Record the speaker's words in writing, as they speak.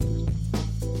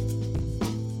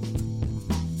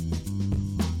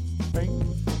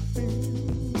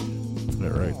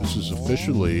This is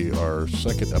officially our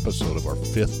second episode of our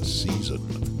 5th season.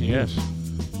 Yes.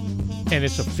 And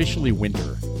it's officially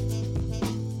winter.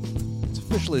 It's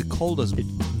officially cold as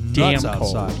Damn nuts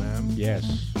cold. outside, man.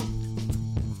 Yes.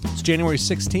 It's January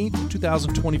 16th,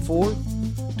 2024.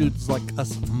 Dudes like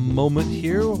us moment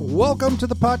here. Welcome to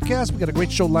the podcast. We got a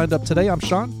great show lined up today. I'm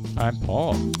Sean. I'm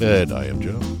Paul. And I am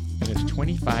Joe. And it's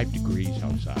 25 degrees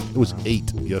outside. It was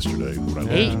 8 yesterday. When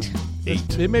I Eight?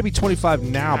 8. It may be 25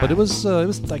 now, but it was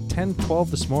like 10, 12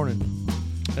 this morning.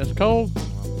 That's cold.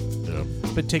 Yeah.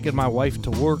 Been taking my wife to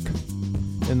work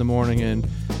in the morning,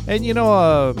 and you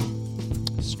know,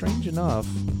 strange enough,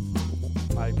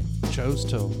 I chose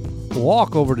to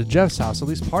walk over to Jeff's house, at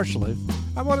least partially.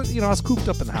 I was cooped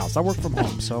up in the house. I work from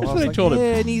home, so That's I what was I like, told him.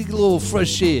 I need a little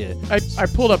fresh air. I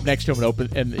pulled up next to him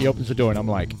and he opens the door, and I'm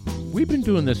like, we've been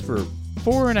doing this for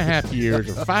 4.5 years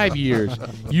or 5 years.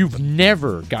 You've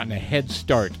never gotten a head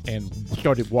start and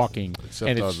started walking. Except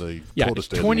and on it's, the yeah, coldest it's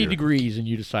day of the 20 year. degrees, and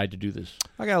you decide to do this.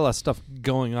 I got a lot of stuff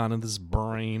going on in this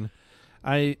brain.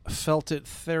 I felt it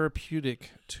therapeutic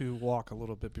to walk a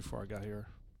little bit before I got here.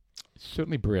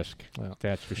 Certainly brisk. Well,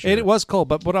 that's for sure. And it was cold,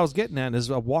 but what I was getting at is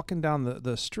walking down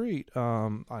the street,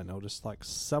 I noticed like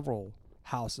several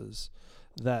houses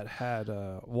that had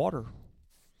water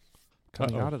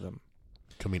coming out of them.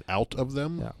 Coming out of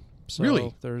them? Yeah. So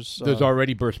Really? There's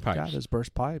already burst pipes. Yeah, there's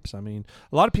burst pipes. I mean,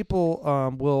 a lot of people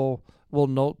will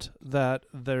note that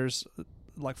there's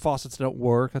like faucets that don't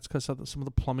work. That's because some of the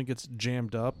plumbing gets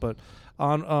jammed up. But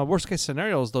on worst case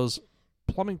scenarios, those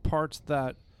plumbing parts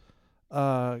that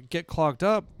get clogged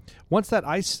up, once that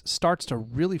ice starts to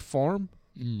really form,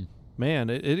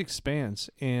 man, it expands.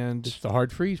 And It's the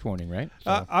hard freeze warning, right?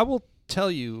 So, I will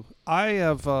tell you, I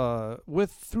have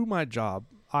through my job,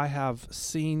 I have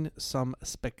seen some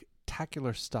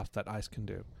spectacular stuff that ice can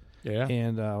do. yeah.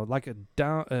 And like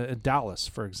Dallas,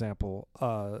 for example,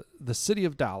 the city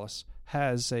of Dallas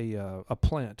has a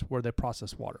plant where they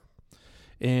process water,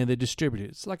 and they distribute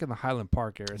it. It's like in the Highland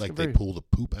Park area. It's Like they pull the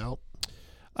poop out?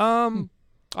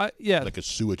 Yeah. Like a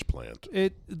sewage plant.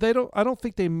 They don't. I don't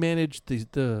think they manage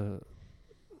the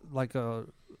like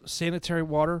sanitary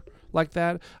water like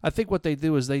that. I think what they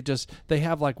do is they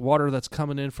have like water that's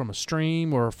coming in from a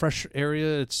stream or a fresh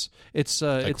area. It's Like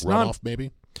it's runoff,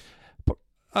 maybe?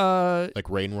 Like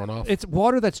rain runoff? It's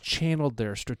water that's channeled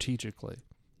there strategically.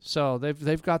 So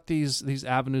they've got these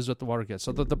avenues that the water gets.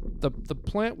 So the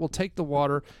plant will take the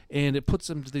water and it puts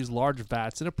them into these large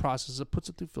vats and it processes it, puts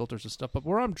it through filters and stuff. But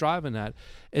where I'm driving at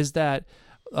is that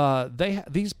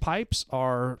these pipes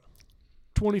are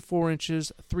 24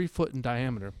 inches, 3 foot in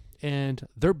diameter, and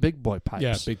they're big boy pipes.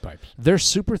 Yeah, big pipes. They're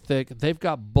super thick. They've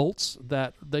got bolts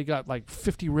that they got like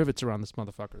 50 rivets around this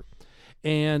motherfucker,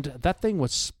 and that thing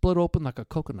was split open like a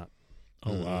coconut.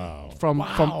 Oh, wow. From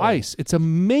ice. It's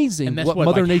amazing And that's what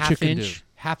Mother like Nature can do.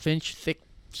 half-inch thick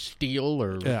steel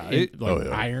or Yeah,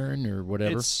 iron or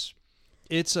whatever.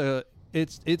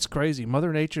 It's crazy.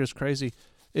 Mother Nature is crazy.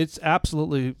 It's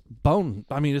absolutely bone.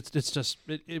 I mean, it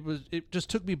just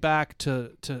took me back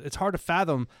to it's hard to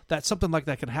fathom that something like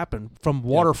that can happen from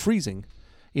water freezing,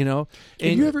 you know.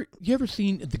 And you ever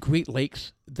seen the Great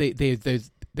Lakes?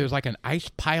 There's like an ice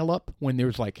pileup when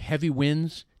there's like heavy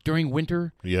winds during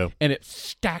winter. Yeah. And it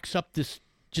stacks up this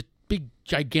just big,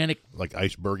 gigantic. Like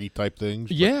icebergy type things?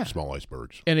 but Yeah. Small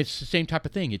icebergs. And it's the same type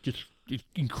of thing. It's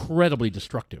incredibly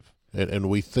destructive. And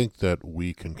we think that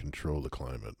we can control the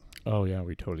climate Oh, yeah,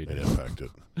 we totally and do. impact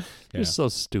it. You're so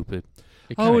stupid.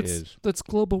 It kind of it's is. that's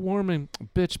global warming,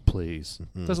 bitch. Please,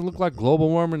 doesn't look like global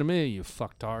warming to me. You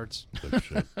fucktards. Like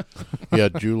shit. Yeah,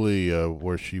 Julie,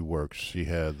 where she works, they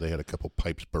had a couple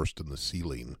pipes burst in the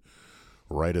ceiling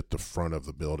right at the front of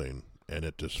the building, and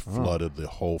it just flooded the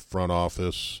whole front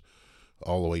office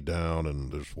all the way down,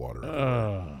 and there's water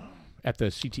everywhere. At the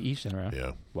CTE Center, huh?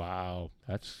 Yeah. Wow,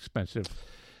 that's expensive.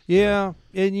 Yeah,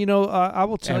 and you know, I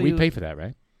will tell And you, we pay for that,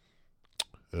 right?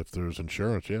 If there's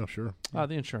insurance, yeah, sure.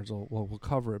 the insurance will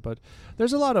cover it, but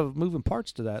there's a lot of moving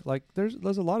parts to that. Like there's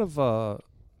a lot of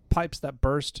pipes that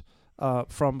burst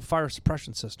from fire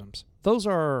suppression systems. Those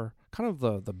are kind of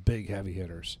the big heavy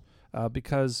hitters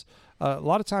because a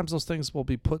lot of times those things will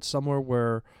be put somewhere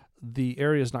where the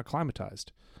area is not climatized.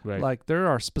 Right. Like there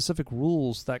are specific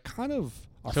rules that kind of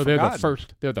are So forgotten.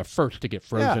 they're the first to get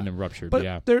frozen and ruptured. But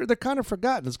yeah. they're kind of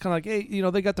forgotten. It's kind of like, hey, you know,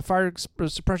 they got the fire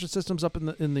suppression systems up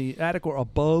in the attic or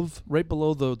above, right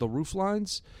below the roof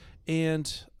lines,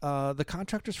 and the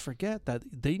contractors forget that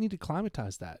they need to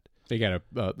climatize that. They got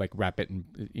to like wrap it in,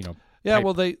 Yeah, pipe,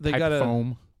 well, they pipe got to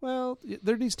foam. Well,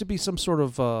 there needs to be some sort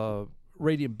of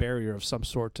radiant barrier of some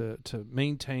sort to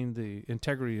maintain the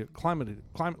integrity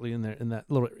climately in that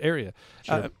little area.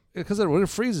 Sure. Because when it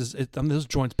freezes, those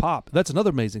joints pop. That's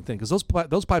another amazing thing because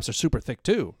those pipes are super thick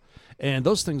too, and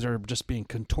those things are just being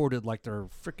contorted like they're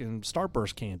freaking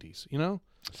Starburst candies. You know,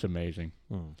 It's amazing.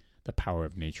 The power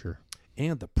of nature.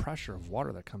 and the pressure of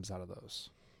water that comes out of those.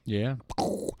 Yeah.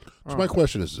 So my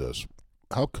question is this: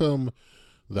 how come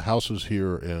the houses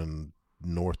here in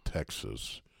North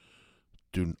Texas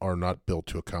are not built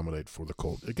to accommodate for the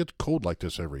cold? It gets cold like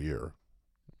this every year.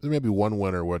 There may be one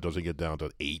winter where it doesn't get down to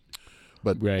 8,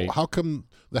 but Right. how come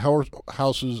the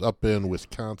houses up in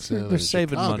Wisconsin They're and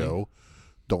saving Chicago money.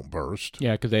 don't burst?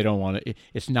 Yeah, because they don't want it.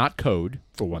 It's not code,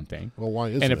 for one thing. Well, why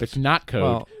isn't And if it? it's not code,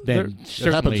 Well, then happens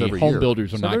certainly every home year.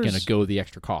 builders are So not going there's- to go the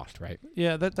extra cost, right?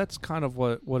 Yeah, that's kind of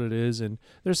what it is, and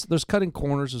there's cutting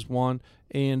corners is one,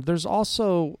 and there's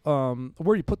also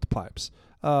where you put the pipes.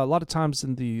 A lot of times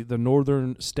in the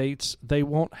northern states, they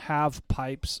won't have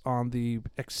pipes on the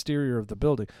exterior of the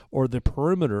building or the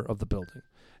perimeter of the building,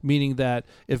 meaning that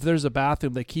if there's a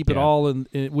bathroom, they keep it Yeah. all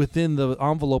within the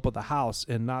envelope of the house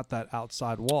and not that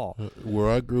outside wall. Where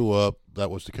I grew up,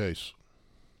 that was the case.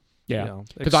 You Yeah. know,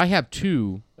 Because I have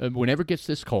two, whenever it gets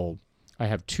this cold, I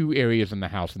have two areas in the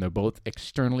house, and they're both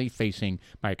externally facing,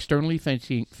 my externally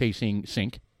facing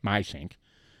sink, my sink,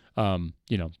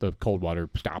 the cold water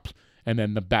stops, and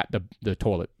then the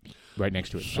toilet right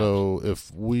next to it. So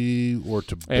if we were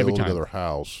to Every build time. another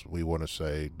house, we want to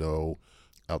say no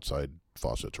outside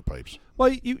faucets or pipes. well,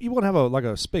 you want to have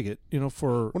a spigot,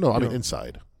 for. Well, no, I you mean know,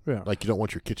 inside. yeah. Like you don't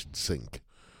want your kitchen sink.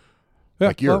 Yeah,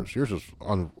 Like yours. Yours is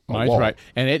on a Mine's wall. right,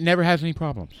 and it never has any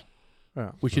problems,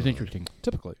 Yeah. which is interesting.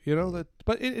 Typically,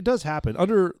 but it does happen.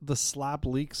 Under the slab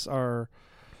leaks are,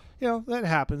 that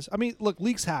happens. I mean, look,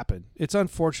 leaks happen. It's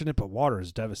unfortunate, but water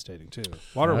is devastating too.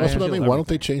 Water. Oh, That's yeah. what I will mean. kill Why don't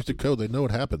they everything. change the code? They know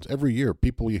it happens every year.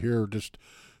 People you hear just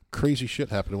crazy shit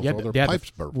happening with all their pipes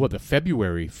burst. Well, the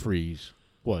February freeze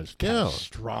was Yeah.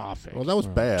 catastrophic. Well, that was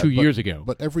bad. 2 but- years ago.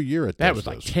 But every year it That does was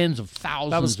like this. tens of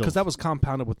thousands. That was because of, that was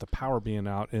compounded with the power being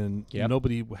out, and Yep.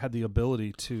 nobody had the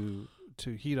ability to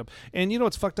heat up. And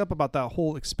what's fucked up about that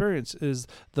whole experience is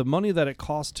the money that it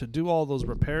cost to do all those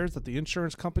repairs that the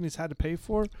insurance companies had to pay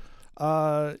for.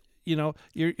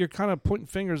 You're kind of pointing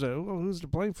fingers at who's to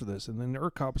blame for this, and then the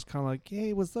ERCOT was kind of like, "Hey,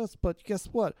 it was us, but guess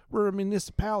what? We're a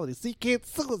municipality, so you can't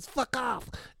sue us. Fuck off."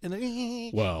 And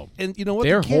well, and you know what?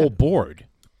 their They can't. whole board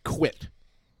quit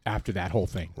after that whole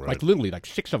thing. Right. Like literally, like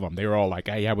 6 of them. They were all like,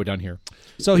 "Yeah, we're done here."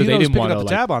 So Because he they was didn't picking wanna, up the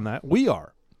like- tab on that. We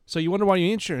are. So you wonder why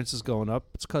your insurance is going up?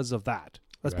 It's because of that.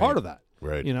 That's Right. part of that.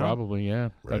 Right. Probably, yeah.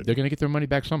 Right. They're going to get their money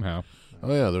back somehow.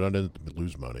 Oh yeah, they're not in to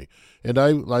lose money. And I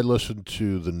listened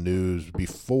to the news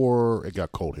before it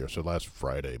got cold here, so last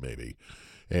Friday maybe.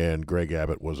 And Greg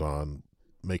Abbott was on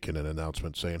making an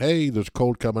announcement saying, "Hey, there's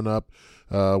cold coming up.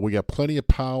 We got plenty of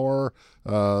power.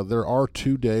 There are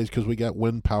 2 days because we got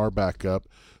wind power back up,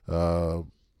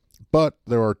 but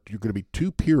you're going to be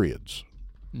 2 periods."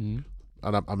 Mm-hmm.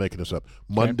 And I'm making this up.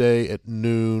 Monday at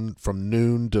noon, from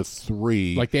noon to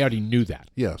 3. Like they already knew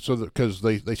that. Yeah, so because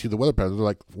they see the weather pattern, they're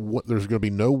like, "What? There's going to be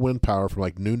no wind power from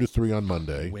like noon to 3 on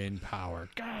Monday, Wind power.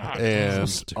 God. and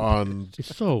stupid. on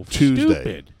It's so Tuesday."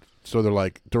 stupid. So they're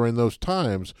like, during those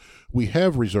times, we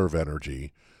have reserve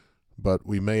energy, but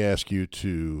we may ask you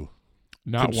to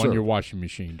Not Conserve. on your washing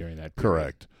machine during that period.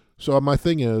 correct. So my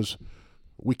thing is,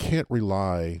 we can't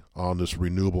rely on this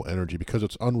renewable energy because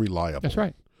it's unreliable. That's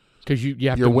right. Because you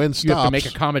have Your to wind you have to make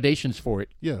stops. accommodations for it.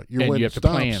 Yeah, your And wind you have to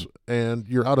stops, plan. and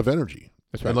you're out of energy.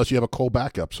 That's right. Unless you have a coal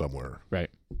backup somewhere.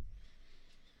 Right.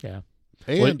 Yeah.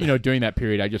 And Well, during that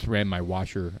period, I just ran my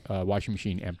washing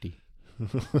machine empty.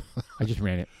 I just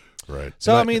ran it. right.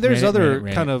 So I mean, there's ran it, other ran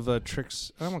it. kind of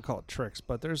tricks. I don't want to call it tricks,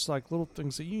 but there's like little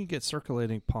things that you can get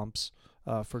circulating pumps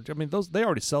for. I mean, those they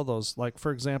already sell those. Like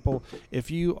for example, if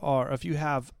you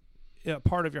have a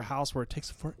part of your house where it takes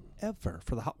forever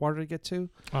for the hot water to get to,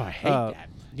 Oh, I hate Uh, that.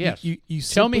 Yes. you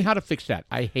Tell me simply- how to fix that.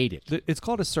 I hate it. It's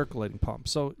called a circulating pump.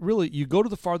 So really, you go to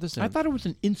the farthest end. I thought it was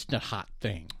an instant hot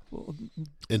thing.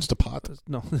 Instapot.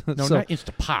 No, No, so, not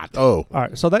Instapot. Oh, all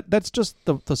right, so that's just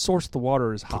the source of the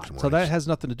water is hot. some So that rice. has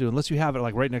nothing to do unless you have it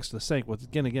like right next to the sink. With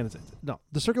again, it's, no,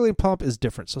 the circulating pump is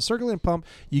different. So circulating pump,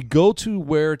 you go to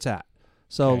where it's at.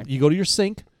 So Okay. you go to your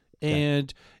sink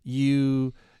and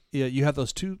you have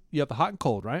those two. You have the hot and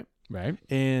cold, right? Right.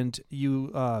 And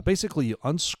you basically you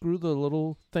unscrew the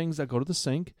little things that go to the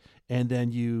sink, and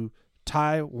then you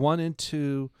tie one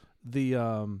into the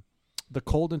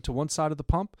cold into one side of the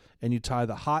pump, and you tie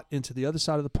the hot into the other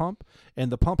side of the pump, and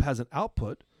the pump has an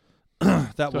output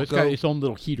that So will it's go. got its own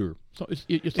little heater. So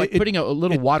it's like It- putting a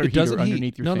little water it heater doesn't heat.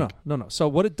 underneath your no, sink. No. So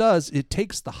what it does, it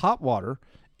takes the hot water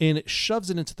and it shoves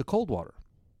it into the cold water.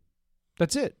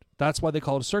 That's it. That's why they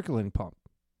call it a circulating pump.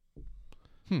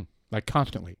 Like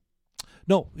constantly.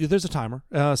 No, there's a timer.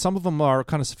 Some of them are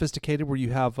kind of sophisticated where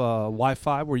you have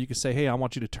Wi-Fi where you can say, hey, I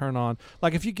want you to turn on.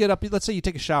 Like if you get up, let's say you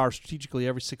take a shower strategically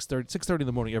every 6:30 in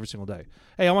the morning every single day.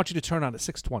 Hey, I want you to turn on at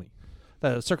 6:20.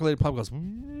 The circulating pump goes,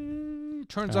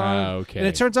 turns on, okay. and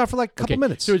it turns on for like a couple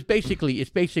minutes. So it's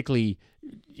basically,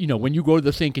 when you go to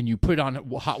the sink and you put on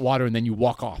hot water and then you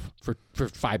walk off for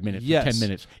 5 minutes, Yes. 10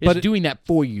 minutes. But It's doing that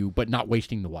for you, but not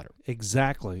wasting the water.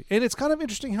 Exactly. And it's kind of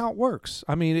interesting how it works.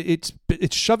 I mean, it's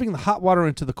shoving the hot water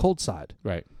into the cold side.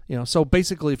 Right. So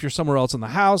basically if you're somewhere else in the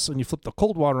house and you flip the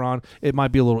cold water on, it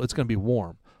might be it's going to be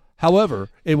warm. However,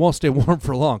 it won't stay warm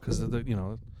for long because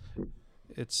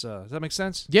it's does that make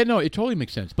sense? Yeah, no, it totally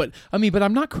makes sense. But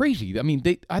I'm not crazy. I mean,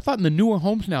 I thought in the newer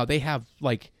homes now they have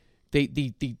like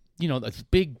this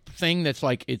big thing that's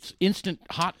like it's instant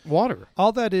hot water.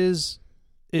 All that is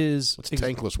It's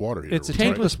tankless water heater. It's a Tankless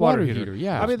tankless water water heater,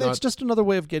 yeah. I mean, It's that's not- just another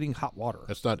way of getting hot water.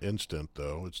 That's not instant,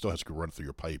 though. It still has to run through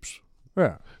your pipes.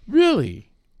 Yeah. Really?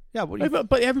 Yeah.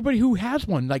 But everybody who has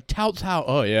one like touts how,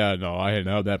 oh yeah, no, I don't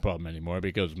have that problem anymore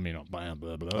because blah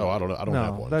blah blah. Oh, I don't have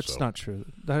no, one. that's so. not true.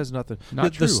 That has nothing.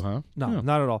 Not true, huh? No, Yeah.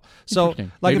 not at all. So,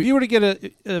 Interesting. like, Maybe- if you were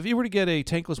to get a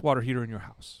tankless water heater in your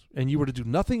house, and you were to do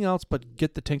nothing else but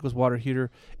get the tankless water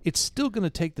heater, it's still going to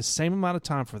take the same amount of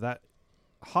time for that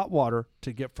hot water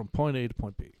to get from point A to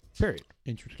point B. Period.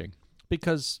 Interesting.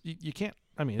 Because you can't.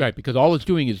 I mean, Right, because all it's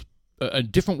doing is a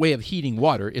different way of heating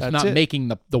water. It's That's not it.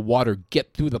 making the water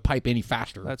get through the pipe any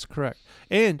faster. That's correct.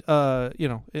 And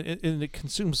it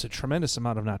consumes a tremendous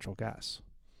amount of natural gas.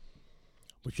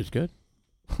 Which is good.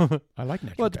 I like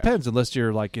natural Well, it gas. depends. Unless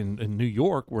you're like in New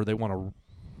York, where they want to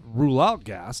rule out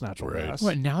natural Right. gas,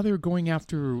 Well, now they're going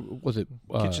after, was it?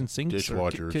 kitchen sinks,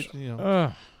 or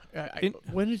dishwashers.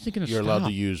 When is it going to You're stop? allowed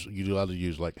to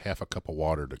use like half a cup of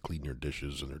water to clean your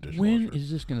dishes in their dishwasher. When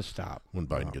is this going to stop? When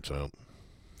Biden gets out.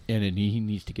 And then he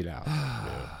needs to get out.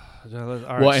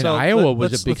 Well, And Iowa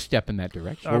was a big step in that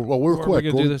direction. Well, real are we quick.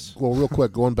 gonna do this? Well, real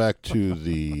quick. Going back to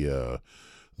the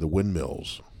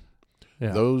windmills.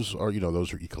 Yeah. Those are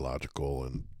ecological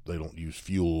and they don't use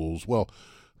fuels. Well,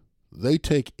 they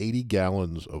take 80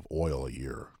 gallons of oil a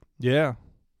year. Yeah.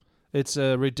 It's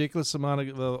a ridiculous amount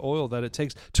of oil that it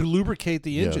takes to lubricate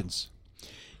the Yeah. engines.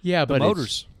 Yeah, The but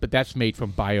motors. but that's made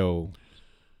from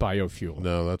biofuel.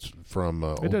 No, that's from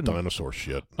old doesn't- dinosaur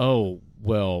shit. Oh,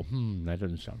 well, that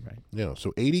doesn't sound right. Yeah,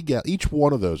 so 80 each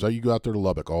one of those. You go out there to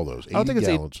Lubbock, all those 80 I don't think it's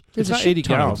gallons. It's There's a not shit 80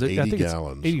 ton of gallons. them. I 80 think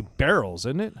gallons. it's 80 barrels,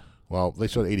 isn't it? Well, they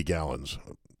said 80 gallons.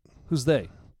 Who's they?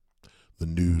 The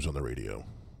news on the radio,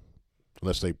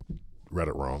 unless they read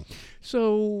it wrong.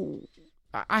 So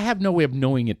I have no way of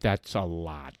knowing if that's a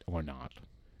lot or not.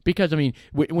 Because, I mean,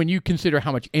 when you consider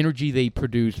how much energy they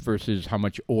produce versus how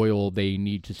much oil they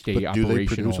need to stay But do operational. they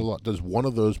produce a lot? Does one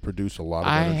of those produce a lot of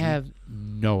I energy? have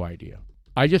no idea.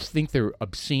 I just think they're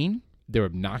obscene, they're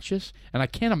obnoxious, and I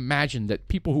can't imagine that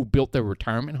people who built their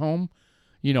retirement home,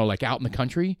 like out in the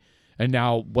country, and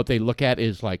now what they look at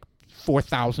is like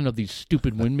 4,000 of these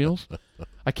stupid windmills.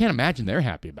 I can't imagine they're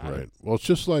happy about Right. it. Well, it's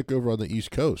just like over on the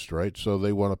East Coast, right? So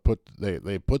they want to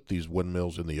put these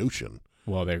windmills in the ocean.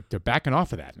 Well, they're backing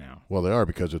off of that now. Well, they are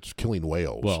because it's killing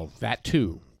whales. Well, that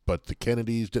too. But the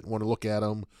Kennedys didn't want to look at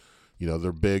them.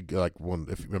 They're big. Like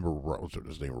if you remember, was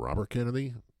his name Robert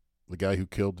Kennedy, the guy who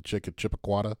killed the chick at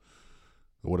Chippewa,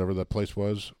 whatever that place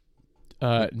was.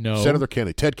 No. Senator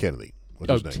Kennedy, Ted Kennedy.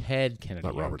 What's his name? Ted Kennedy.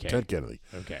 Not Robert. Okay. Ted Kennedy.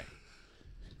 Okay.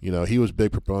 He was a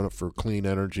big proponent for clean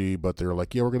energy, but they were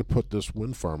like, "Yeah, we're going to put this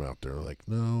wind farm out there." Like,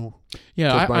 no,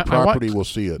 Yeah, my property will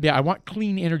see it. Yeah, I want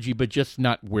clean energy, but just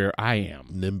not where I am.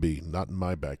 NIMBY, not in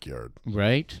my backyard.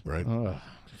 Right? Right. Ugh,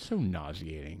 it's so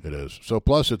nauseating. It is. So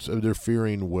plus it's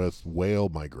interfering with whale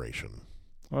migration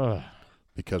Ugh.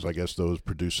 because I guess those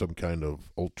produce some kind of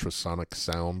ultrasonic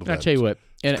sound. I'll tell you what.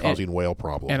 Causing whale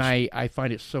problems. And I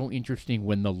find it so interesting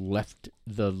when the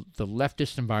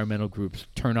leftist environmental groups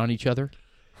turn on each other.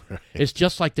 It's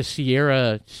just like the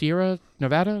Sierra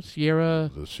Nevada, the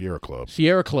Sierra Club.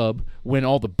 Sierra Club when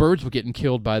all the birds were getting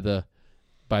killed by the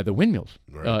windmills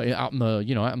Right. out in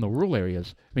the rural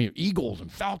areas. I mean, eagles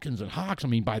and falcons and hawks. I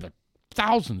mean, by the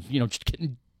thousands. Just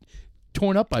getting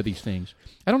torn up by these things.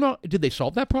 I don't know. Did they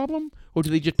solve that problem, or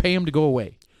did they just pay them to go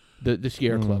away? The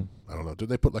Sierra Club. I don't know. Did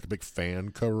they put like a big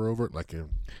fan cover over it, like in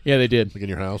Did.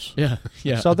 your house? Yeah,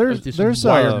 yeah. So there's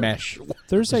wire mesh.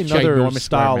 There's This another ginormous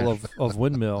style wire of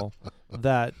windmill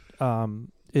that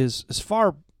is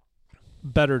far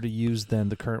better to use than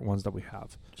the current ones that we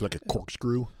have. It's like a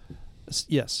corkscrew.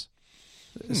 Yes.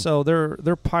 So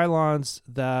they're pylons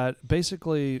that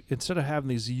basically, instead of having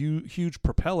these huge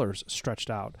propellers stretched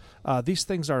out, these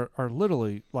things are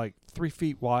literally like 3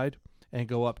 feet wide and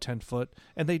go up 10 foot,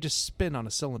 and they just spin on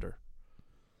a cylinder.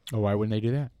 Oh, why wouldn't they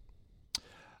do that?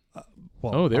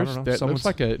 Well, that looks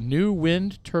like a new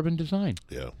wind turbine design.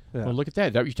 Yeah. Well, look at that.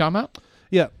 Is that what you're talking about?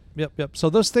 Yep. So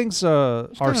those things are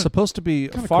supposed to be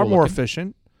far more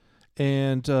efficient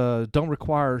and don't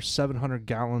require 700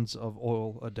 gallons of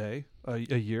oil a day, a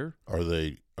year. Are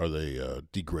they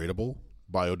degradable,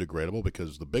 biodegradable?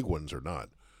 Because the big ones are not.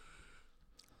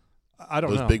 I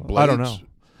don't know. Those big blades. I don't know.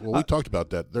 Well, we talked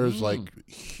about that. There's like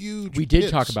huge. We did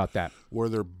pits talk about that where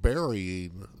they're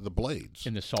burying the blades.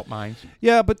 in the salt mines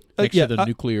Yeah, but next yeah, to the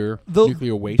nuclear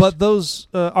waste. But those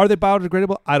are they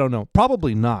biodegradable? I don't know.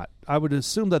 Probably not. I would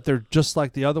assume that they're just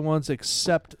like the other ones,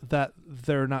 except that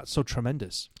they're not so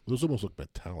tremendous. Those almost look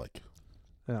metallic.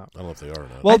 Yeah. I don't know if they are or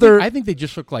not. Well, I think they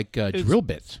just look like drill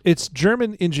bits. It's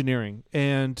German engineering,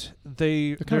 and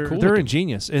they're cool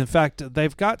ingenious. In fact,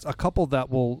 they've got a couple that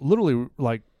will literally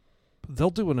they'll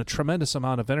do a tremendous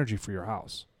amount of energy for your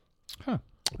house. Huh.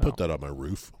 Put that on my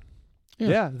roof.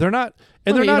 Yeah, they're not,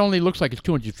 And they're it not. only looks like it's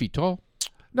 200 feet tall.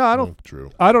 No, I don't. True.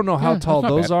 I don't know how Yeah, tall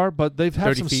that's not those bad. are, but they've had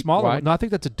 30 some feet smaller. wide? No, I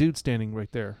think that's a dude standing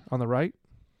right there on the right,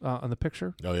 on the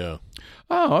picture. Oh yeah.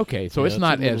 Oh, okay. So Yeah, it's it's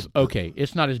not a little as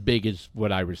It's not as big as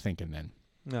what I was thinking then.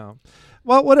 No,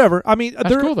 well, whatever. I mean,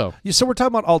 That's cool though. So we're talking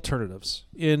about alternatives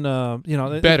in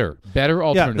Better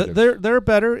alternatives. Yeah, they're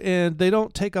better, and they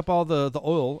don't take up all the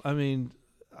oil. I mean,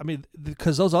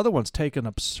 because those other ones take an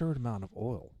absurd amount of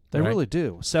oil. They Right. really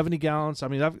do. 70 gallons. I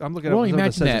mean, I'm looking at Well, something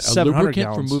imagine says that. A 700 lubricant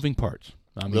gallons. for moving parts.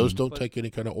 I mean, Those don't take any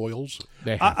kind of oils.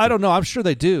 they have I to. don't know. I'm sure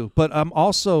they do, but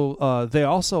they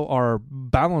also are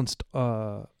balanced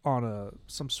on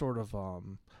some sort of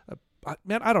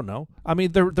man. I don't know. I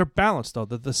mean, they're balanced though.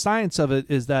 The science of it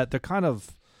is that they're kind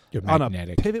of They're on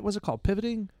magnetic. a pivot. What's it called?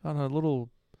 Pivoting on a little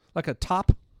like a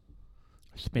top.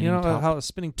 Spinning You know top. how a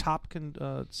spinning top can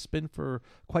spin for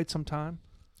quite some time.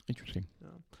 Interesting.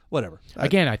 Whatever.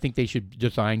 Again, I think they should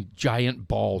design giant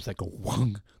balls that go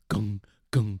wung, gung,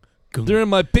 gung, gung. They're in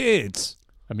my pants.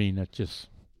 I mean, that's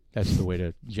the way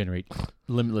to generate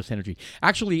limitless energy.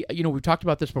 Actually, we've talked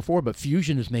about this before, but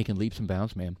fusion is making leaps and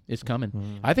bounds, man. It's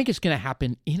coming. I think it's going to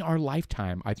happen in our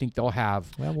lifetime. I think they'll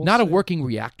have not a working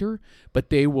reactor, but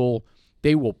they will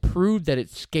prove that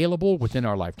it's scalable within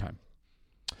our lifetime.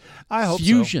 I hope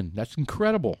Fusion, that's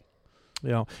incredible.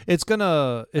 It's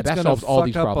gonna solves all fuck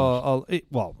these up. problems.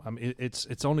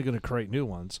 It's only gonna create new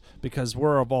ones because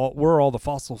we're all the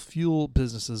fossil fuel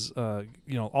businesses.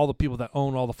 All the people that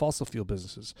own all the fossil fuel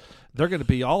businesses, they're gonna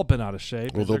be all been out of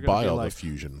shape. Well, They're they'll gonna buy be all like, the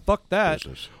fusion. Fuck that.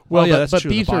 business. Well, yeah, but, that's but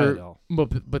true. these Buy it are all.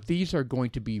 but these are going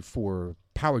to be for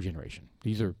power generation.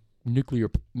 These are nuclear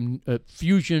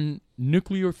fusion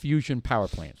power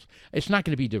plants. It's not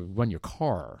going to be to run your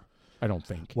car, I don't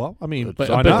think. Well, I mean, But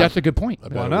why but not? that's a good point. I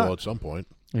Why bet it not? will at some point.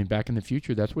 I mean, back in the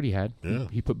future, that's what he had. Yeah.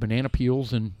 He put banana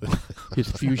peels in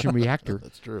his fusion reactor.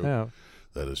 That's true. Yeah,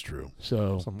 That is true.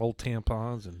 So, some old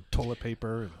tampons and toilet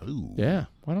paper. And, Ooh. yeah.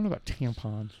 I don't know about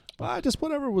tampons. just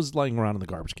whatever was laying around in the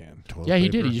garbage can. Toilet Yeah, he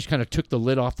did. paper. He just kind of took the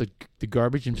lid off the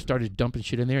garbage and started dumping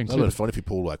shit in there. And That would have been funny if he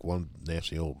pulled like one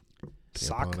nasty old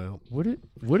Sock. tampon out. would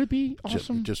it be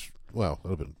awesome? That would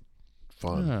have been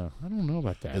fun I don't know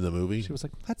about that. in the movie. She was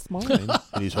like, "That's mine." And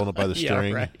he's holding it by the Yeah,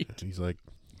 string. right. And he's like,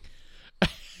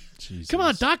 Jesus. Come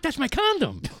on, Doc, that's my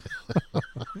condom.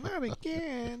 Not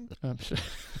again. I'm sorry.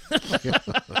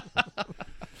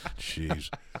 Jeez.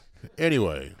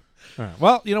 Anyway, All right.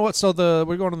 Well, you know what? So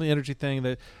we're going on the energy thing.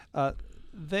 That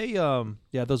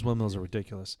those windmills are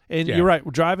ridiculous. And Yeah. you're right.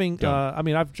 We're driving. Dumb. I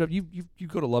mean, you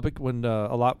go to Lubbock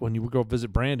a lot when you go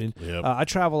visit Brandon. Yep. I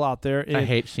travel out there. And, I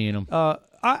hate seeing them.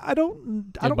 I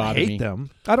don't bother hate me. them.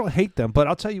 I don't hate them. But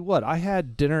I'll tell you what. I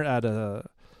had dinner at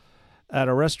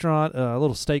a restaurant, a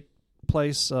little steak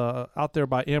place out there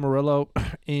by Amarillo,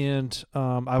 and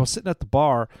I was sitting at the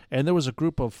bar, and there was a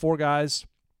group of 4 guys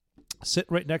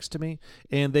sitting right next to me,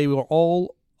 and they were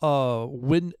all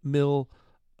windmill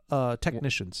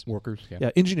technicians, Workers,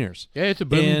 engineers. Yeah, it's a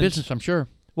booming And- business, I'm sure.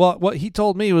 Well, what he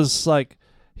told me was like,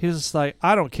 he was like,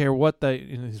 I don't care what they.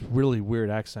 In his really weird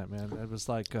accent, man. It was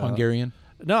like Hungarian.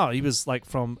 no, he was like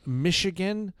from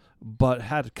Michigan, but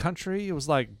had country. It was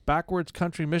like backwards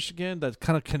country Michigan, that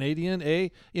kind of Canadian,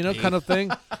 kind of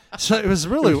thing. So it was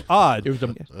really odd. It was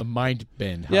a mind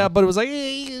bend. Huh? Yeah, but it was like,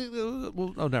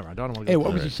 well, oh, never mind. I don't want to Hey, go what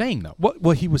there. was he saying though?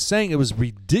 What he was saying, it was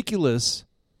ridiculous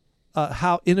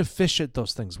how inefficient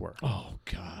those things were. Oh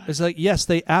God! It's like, yes,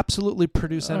 they absolutely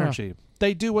produce energy.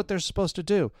 They do what they're supposed to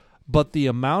do. But the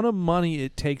amount of money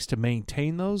it takes to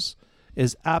maintain those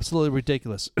is absolutely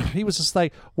ridiculous. He was just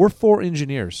like, we're 4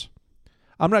 engineers.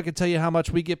 I'm not going to tell you how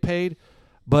much we get paid,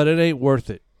 but it ain't worth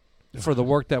it for the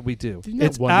work that we do. Isn't that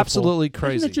It's wonderful? absolutely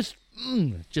crazy. Isn't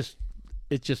it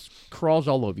it just crawls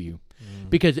all over you,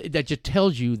 because that just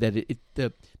tells you that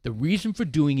the reason for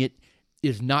doing it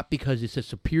is not because it's a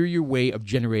superior way of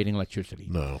generating electricity.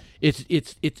 No. It's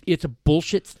a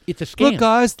bullshit. It's a scam. Look,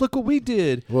 guys, look what we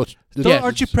did. Well,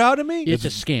 Aren't you proud of me? It's a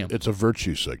scam. It's a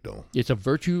virtue signal. It's a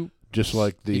virtue. Just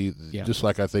like yeah. just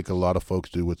like I think a lot of folks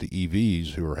do with the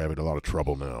EVs, who are having a lot of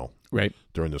trouble now Right.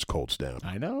 during this cold snap.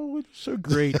 I know, it's so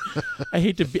great. I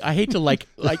hate to like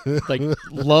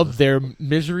love their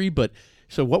misery, but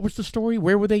so what was the story?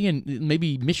 Where were they in?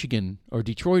 Maybe Michigan or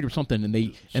Detroit or something, and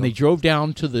they drove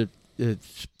down to the.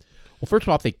 Well, first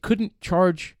off, they couldn't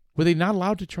charge. Were they not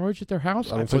allowed to charge at their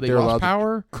house? I don't So think they they're lost allowed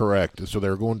power. Correct. So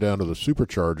they're going down to the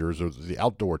superchargers or the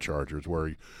outdoor chargers,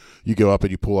 where you go up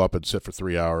and you pull up and sit for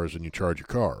 3 hours and you charge your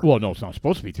car. Well, no, it's not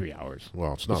supposed to be 3 hours.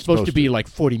 Well, it's not It's supposed to be like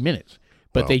 40 minutes,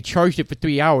 but Well- they charged it for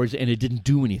 3 hours and it didn't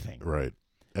do anything. right.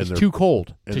 And It's they're- too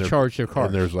cold and to they're- charge their cars.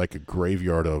 And there's like a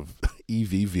graveyard of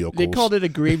EV vehicles. They called it a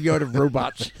graveyard of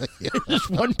robots. Just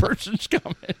one person's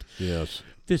coming. Yes.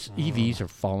 This EVs are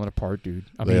falling apart, dude.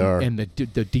 They are. And the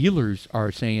dealers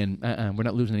are saying, we're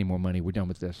not losing any more money. We're done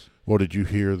with this. Well, did you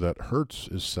hear that Hertz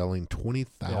is selling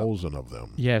 20,000 of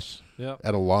them Yes. Yeah.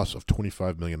 at a loss of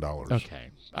 $25 million?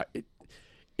 Okay.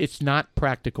 It's not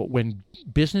practical. When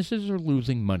businesses are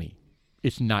losing money,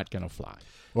 it's not going to fly.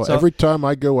 Well, So- every time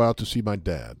I go out to see my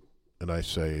dad and I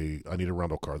say, I need a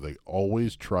rental car, they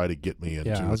always try to get me into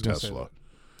Yeah, I a was gonna say Tesla.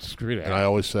 Screw that. And I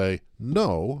always say,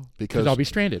 no, because Because I'll be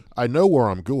stranded. I know where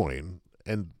I'm going,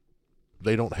 and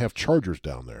they don't have chargers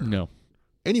down there. No.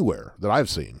 Anywhere that I've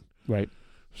seen. Right.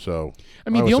 So, I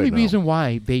mean, would the say only no. reason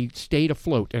why they stayed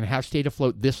afloat and have stayed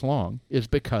afloat this long is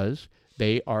because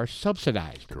they are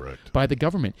subsidized Correct. by the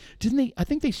government. Didn't they? I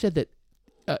think they said that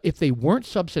if they weren't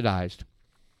subsidized,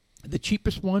 the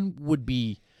cheapest one would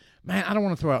be, man, I don't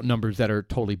want to throw out numbers that are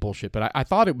totally bullshit, but I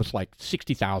thought it was like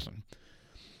 60,000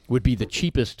 would be the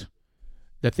cheapest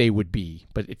that they would be.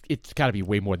 But it's got to be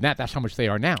way more than that. That's how much they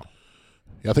are now.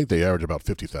 Yeah, I think they average about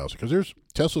 50,000 because there's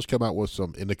Tesla's come out with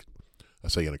some, I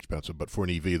say inexpensive, but for an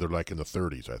EV, they're like in the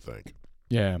 30s, I think.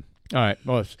 Yeah. All right.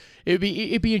 Well, it'd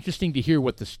be interesting to hear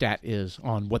what the stat is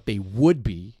on what they would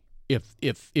be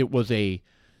if it was a,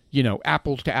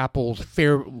 apples to apples,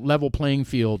 fair level playing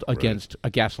field against a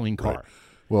gasoline car. Right.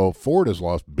 Well, Ford has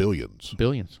lost billions.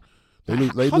 Billions.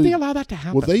 They How do they allow that to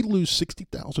happen? Well, they lose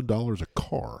 $60,000 a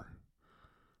car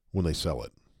when they sell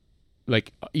it.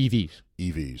 Like EVs.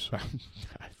 EVs.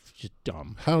 It's just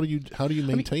dumb. How do you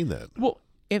maintain that? Well,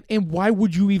 and why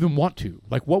would you even want to?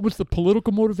 Like, what was the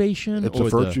political motivation? It's or a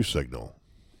virtue signal.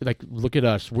 Like, look at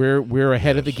us. We're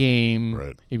ahead of the game.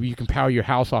 Right. Maybe you can power your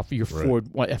house off of your Right. Ford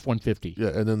F-150. Yeah,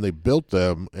 and then they built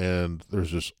them, and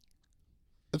there's this.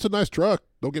 It's a nice truck.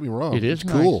 Don't get me wrong. It is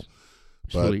it's cool. nice.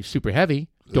 It's really super heavy.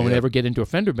 Don't Yeah. ever get into a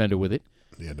fender bender with it.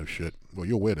 Yeah, no shit. Well,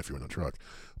 you'll win if you're in a truck,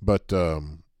 but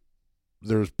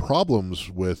there's problems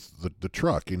with the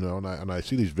truck, and I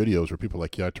see these videos where people are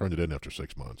like, yeah, I turned it in after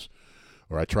 6 months,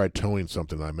 or I tried towing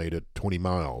something, and I made it 20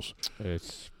 miles.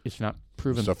 It's not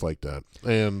proven. Stuff like that,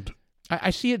 and I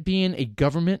see it being a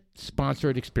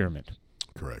government-sponsored experiment.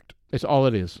 correct. That's all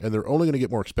it is. And they're only going to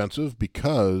get more expensive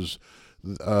because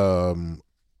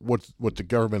what the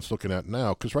government's looking at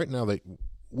now, because right now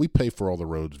we pay for all the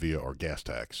roads via our gas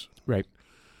tax. Right.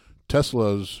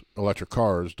 Tesla's electric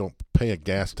cars don't pay a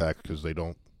gas tax because they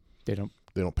don't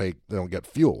get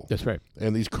fuel. That's right.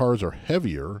 And these cars are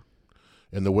heavier,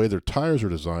 and the way their tires are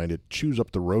designed, it chews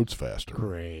up the roads faster.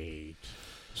 Great.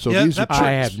 So Yeah, these are that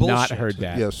I It's have not bullshit. heard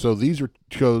that. yeah. So these are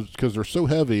because they're so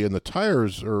heavy, and the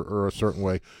tires are a certain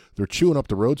way. They're chewing up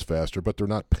the roads faster, but they're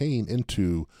not paying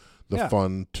into the Yeah.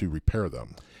 fund to repair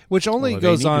them. Which only Well, they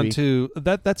goes need to on be. to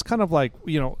that. That's kind of like,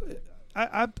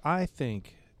 I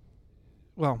think.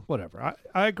 Well, whatever.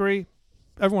 I agree.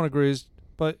 Everyone agrees,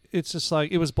 but it's just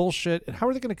like it was bullshit. And how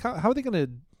are they going to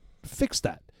fix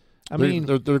that? I mean,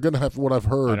 they're going to have what I've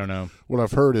heard. I don't know. What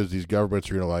I've heard is these governments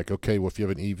are going to like, okay, well, if you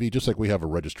have an EV, just like we have a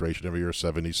registration every year,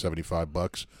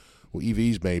 $75. Well,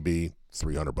 EVs may be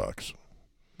 $300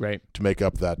 Right. to make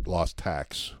up that lost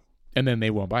tax. And then they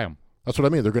won't buy them. That's what I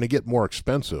mean. They're going to get more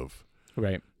expensive.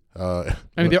 Right. I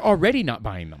I mean, they're already not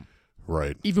buying them.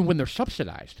 right, Even when they're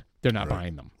subsidized, they're not Right.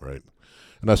 buying them. right.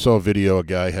 And I saw a video. A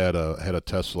guy had a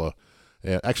Tesla.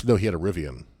 Actually, no, he had a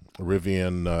Rivian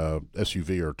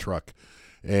SUV or truck.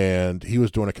 And he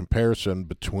was doing a comparison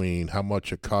between how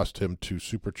much it cost him to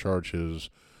supercharge his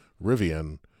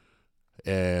Rivian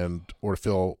or to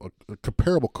fill a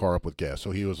comparable car up with gas.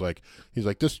 So he's like,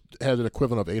 this has an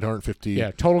equivalent of 850.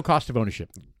 Yeah, total cost of ownership.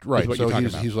 Right. What So you're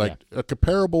he's like, a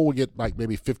comparable will get like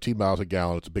maybe 15 miles a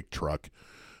gallon. It's a big truck.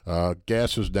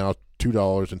 Gas is now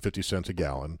 $2.50 a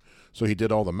gallon. So he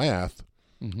did all the math,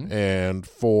 and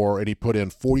he put in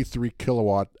 43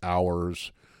 kilowatt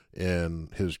hours in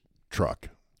his truck,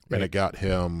 and it got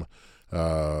him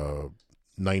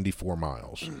 94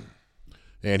 miles.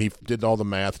 And he did all the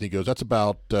math, and he goes, that's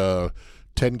about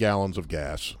 10 gallons of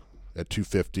gas at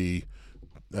 $2.50.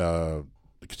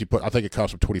 Because I think it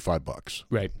cost him $25.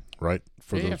 Right,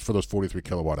 for those 43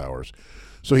 kilowatt hours.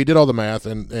 So he did all the math,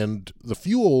 and the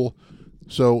fuel.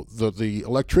 So the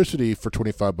electricity for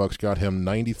 $25 got him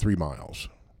 93 miles.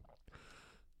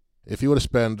 If he would have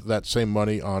spent that same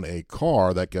money on a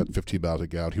car that got 15 miles a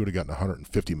gallon, he would have gotten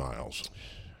 150 miles.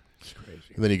 That's crazy.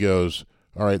 And then he goes,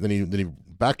 all right. Then he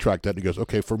backtracked that and he goes,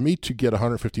 okay, for me to get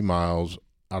 150 miles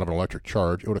out of an electric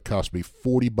charge, it would have cost me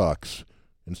 $40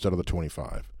 instead of the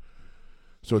 25.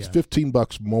 So it's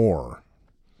 $15 more.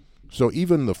 So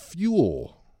even the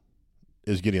fuel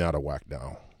is getting out of whack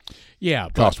now. Yeah,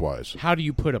 cost-wise. How do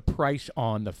you put a price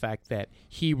on the fact that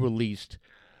he released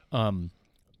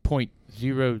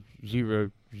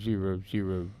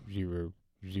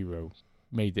 0.00000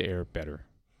 made the air better?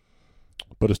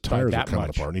 But his tires are that coming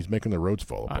much. apart, and he's making the roads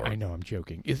fall apart. I know, I'm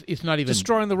joking. It's not even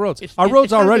destroying the roads. It's, Our it- roads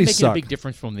it's not already even making suck. a big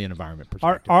difference from the environment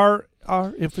perspective. Our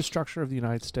infrastructure of the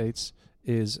United States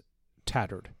is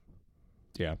tattered.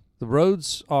 Yeah. The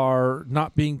roads are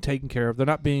not being taken care of. They're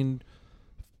not being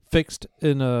fixed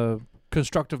in a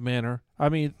constructive manner. I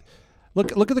mean,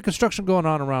 look at the construction going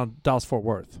on around Dallas-Fort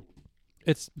Worth.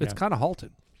 It's kind of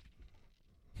halted.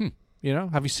 You know,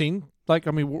 have you seen? Like,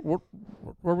 I mean, where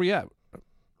are we at?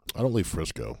 I don't leave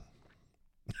Frisco.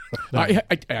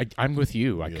 I'm with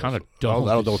you. I kind of don't.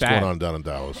 I don't know what's sad. going on down in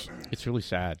Dallas. It's really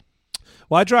sad.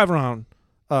 Well, I drive around.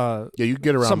 Yeah, you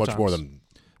get around much sometimes. more than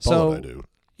Paul and I do.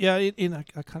 Yeah, and I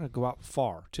kind of go out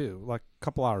far too, like a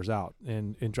couple hours out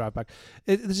and drive back.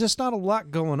 There's just not a lot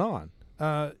going on.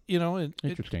 You know,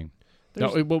 Interesting.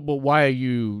 Well, why are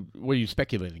you? What are you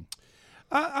speculating?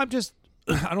 I'm just.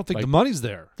 I don't think Like, the money's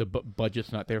there. The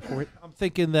budget's not there for it. I'm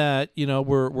thinking that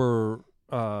we're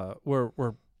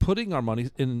putting our money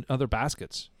in other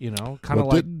baskets. You know, kind of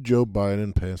like. Didn't Joe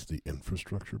Biden pass the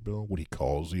infrastructure bill? What he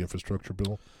calls the infrastructure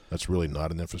bill? That's really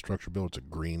not an infrastructure bill. It's a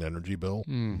green energy bill.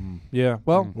 Mm-hmm. Yeah.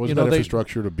 Well, Wasn't that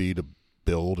infrastructure to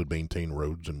build and maintain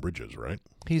roads and bridges, right?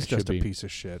 He's It just a should be. piece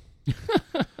of shit.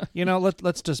 You know,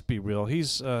 let's just be real.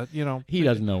 He's He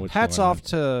doesn't know what's hats going off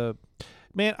to.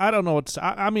 Man, I don't know what to,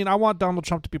 I mean, I want Donald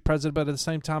Trump to be president, but at the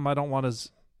same time, I don't want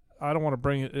to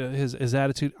bring his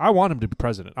attitude. I want him to be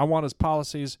president. I want his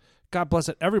policies. God bless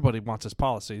it. Everybody wants his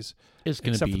policies. It's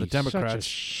going to except be for the Democrats. such a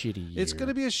shitty year. It's going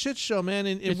to be a shit show, man.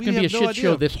 And It's we going to be a have no shit show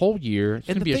idea. this whole year. It's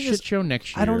going to be a the thing shit is, show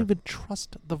next year. I don't even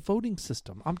trust the voting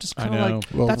system. I'm just I kind of know. like,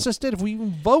 Well- that's just it. If we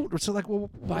even vote, it's like, well,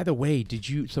 By the way,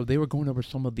 so they were going over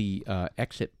some of the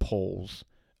exit polls.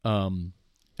 I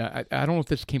don't know if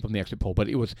this came from the exit poll, but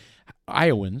it was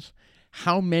Iowans.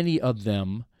 How many of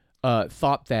them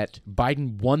thought that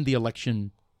Biden won the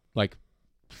election, like,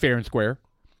 fair and square?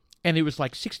 And it was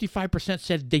like 65%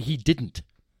 said that he didn't.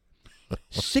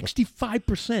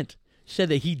 65% said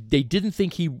that they didn't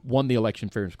think he won the election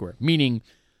fair and square, meaning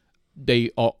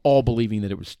they are all believing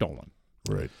that it was stolen.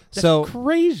 Right. That's so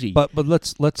crazy. But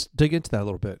let's dig into that a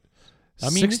little bit. I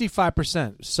mean,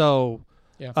 65%. So,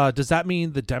 Yeah. does that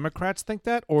mean the Democrats think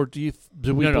that, or do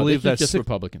we no, believe this that is just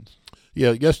Republicans?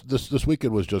 Yeah, yes, this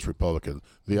weekend was just Republican.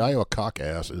 The Iowa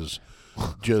Caucus is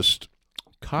just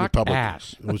Cock Republican.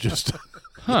 ass. It was just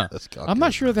Huh. Yes, I'm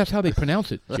not sure that's how they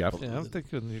pronounce it, Jeff. Yeah, I'm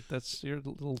thinking that's you're a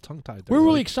little tongue tied. We're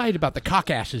really excited about the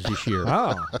cock asses this year.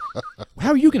 Oh,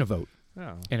 How are you going to vote?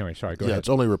 yeah. Anyway, sorry, go Yeah, ahead. it's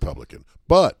only Republican.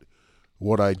 But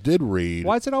what I did read,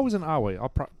 Why is it always in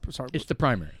Iowa? Sorry. It's the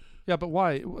primary. Yeah, but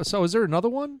why? So is there another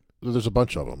one? there's a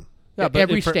bunch of them. Yeah, but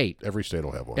every if- state. Every state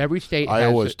will have one. Every state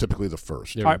Iowa has is typically the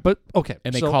first. There- All right, but okay,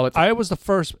 And they so call it- Iowa's the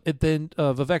first, and then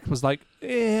Vivek was like,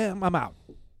 I'm out.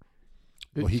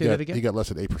 Well, he Say that got again? he got less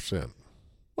than 8%.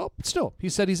 Well, still, he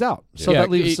said he's out. So yeah, that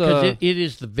leaves. because it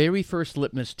is the very first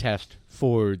litmus test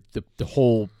for the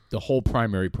whole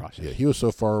primary process. Yeah, he was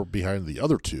so far behind the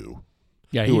other two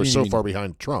Yeah, who were didn't so even- far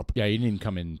behind Trump, Yeah, he didn't even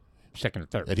come in second or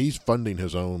third. and he's funding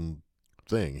his own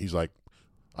thing. He's like,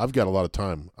 I've got a lot of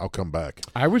time. I'll come back.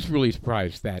 I was really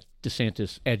surprised that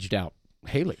DeSantis edged out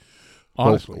Haley.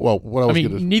 Honestly, Well, what I I was mean,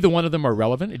 going to neither one of them are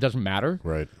relevant. It doesn't matter.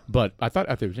 right. But I thought it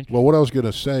was interesting. Well, what I was going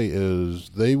to say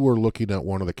is they were looking at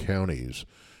one of the counties,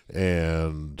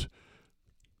 and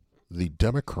the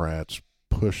Democrats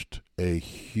pushed a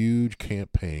huge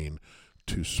campaign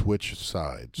to switch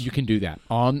sides. You can do that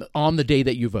on the day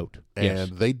that you vote. And Yes.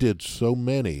 they did so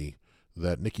many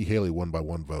that Nikki Haley won by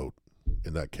one vote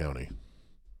in that county.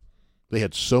 They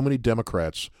had so many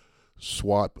Democrats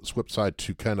swap side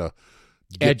to kind of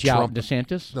Edge out Trump.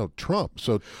 DeSantis? No, Trump.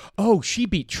 So She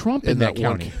beat Trump in that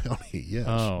county. one county, yes,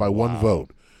 Oh, by one wow.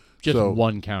 vote. Just So-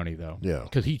 one county, though. Yeah.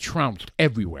 Because he trounced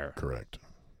everywhere. Correct.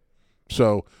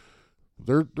 So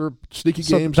they're sneaky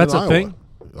So games that's in a Iowa. thing?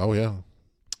 Oh, yeah.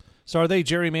 So are they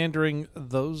gerrymandering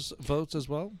those votes as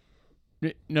well?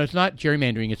 No, it's not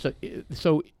gerrymandering.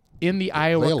 So in the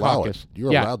Iowa They allow caucus, it.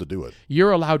 You're allowed to do it.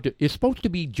 You're allowed to. It's supposed to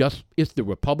be it's the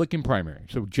Republican primary.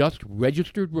 So just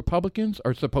registered Republicans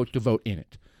are supposed to vote in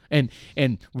it. And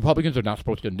Republicans are not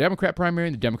supposed to in the Democrat primary,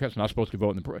 and the Democrats are not supposed to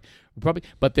vote in the Republican.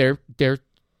 But they're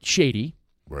shady,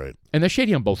 Right. and they're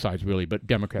shady on both sides, really. But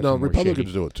Democrats No, are more Republicans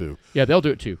shady. do it too. Yeah, they'll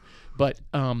do it too. But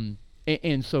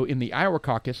and so in the Iowa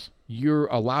caucus, you're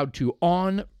allowed to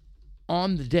on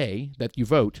the day that you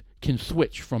vote can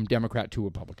switch from Democrat to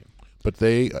Republican. But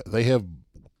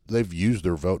they've used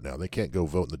their vote now. They can't go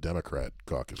vote in the Democrat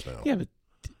caucus now. Yeah, but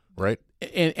Right?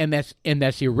 and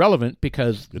that's irrelevant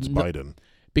because It's Biden.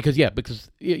 Because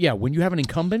when you have an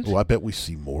incumbent, Well, I bet we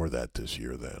see more of that this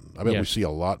year then. I bet we Yes. see a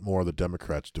lot more of the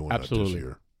Democrats doing Absolutely. that this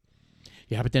year.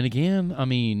 yeah. But then again, I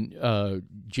mean,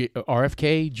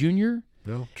 RFK Jr.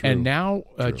 No, true. and now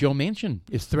True. Joe Manchin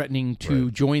is threatening to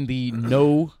Right. join the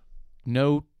no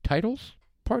titles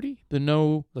party. The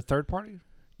third party?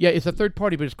 Yeah, it's a third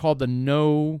party, but it's called the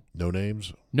no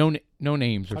names? names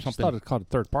or I just something. thought it's called a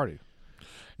third party.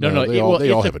 No, They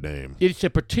all have a name. It's a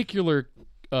particular.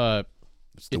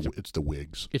 It's the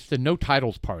Whigs. It's the no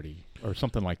titles party or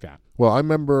something like that. Well, I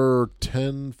remember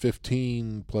 10,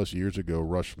 15 plus years ago,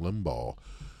 Rush Limbaugh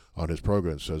on his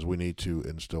program says we need to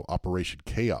instill Operation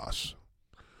Chaos,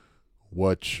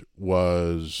 which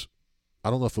was, I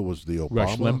don't know if it was the Obama.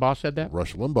 Rush Limbaugh said that?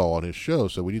 Rush Limbaugh on his show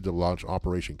said we need to launch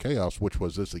Operation Chaos, which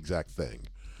was this exact thing.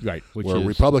 Right. Which where is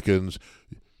Republicans,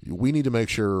 we need to make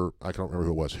sure, I can't remember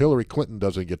who it was, Hillary Clinton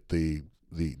doesn't get the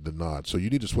nod. So you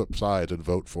need to swap sides and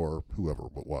vote for whoever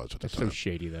it was at the that's time. so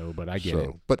shady though, but I get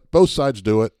it. But both sides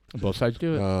do it. Both sides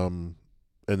do it.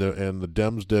 And the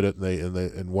Dems did it, and they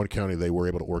in one county they were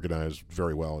able to organize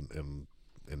very well and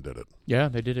did it. Yeah,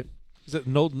 they did it. Is it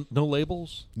no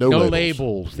labels? No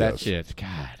labels. That's Yes. it.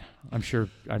 God, I'm sure.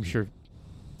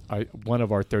 One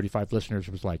of our 35 listeners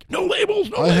was like, "No labels,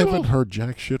 no I labels." haven't heard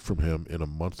jack shit from him in a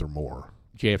month or more.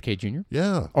 JFK Jr.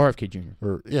 Yeah, RFK Jr.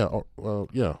 RFK. Well,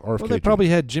 they probably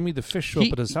had Jimmy the Fish show He-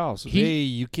 up at his house. he- Hey,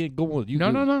 you can't go on.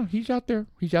 No. He's out there.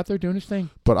 He's out there doing his thing.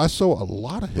 But I saw a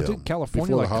lot of him. Didn't California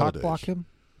before like the cock holidays. block him?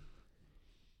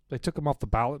 They took him off the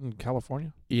ballot in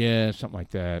California. Yeah, something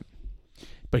like that.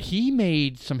 But he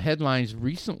made some headlines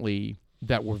recently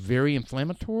that were very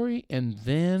inflammatory, and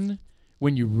then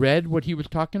when you read what he was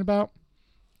talking about,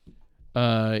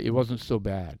 it wasn't so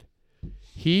bad.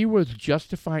 He was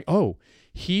justifying.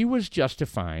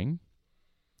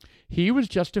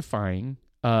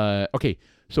 Okay,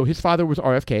 so his father was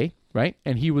RFK, right?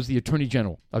 And he was the Attorney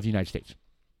General of the United States.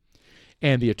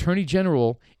 And the Attorney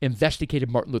General investigated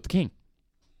Martin Luther King,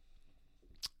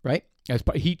 right?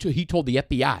 He told the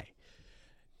FBI,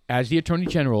 as the Attorney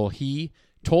General, he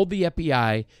told the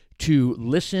FBI to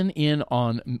listen in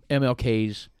on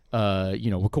MLK's,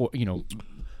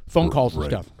 phone calls and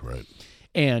stuff. Right.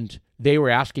 And they were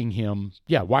asking him,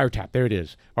 wiretap, there it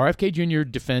is. RFK Jr.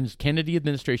 defends Kennedy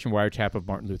administration wiretap of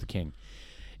Martin Luther King.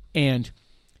 And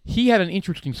he had an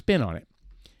interesting spin on it.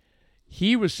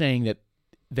 He was saying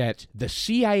that the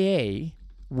CIA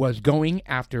was going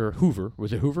after Hoover.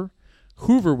 Was it Hoover?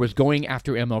 Hoover was going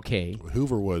after MLK.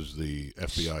 Hoover was the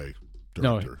FBI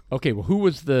director. No. Okay, well, who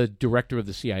was the director of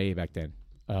the CIA back then?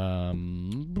 I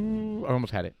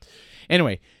almost had it.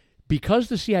 Anyway, because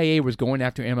the CIA was going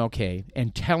after MLK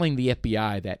and telling the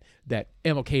FBI that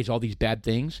MLK is all these bad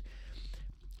things,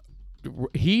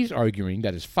 he's arguing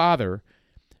that his father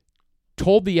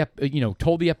told the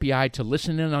FBI to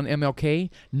listen in on MLK,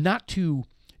 not to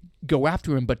go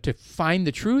after him, but to find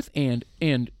the truth and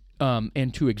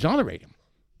to exonerate him.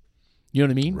 You know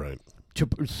what I mean? Right. To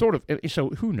sort of. So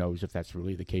who knows if that's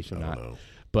really the case or I not? don't know.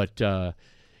 But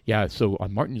so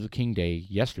on Martin Luther King Day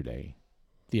yesterday,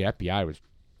 the FBI was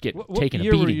taking What a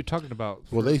year beating. were you talking about?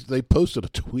 Well, they posted a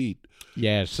tweet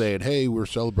Yes. saying, "Hey, we're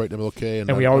celebrating MLK,"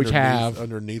 And we always underneath- have.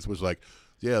 Underneath was like,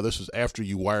 "Yeah, this is after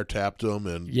you wiretapped him,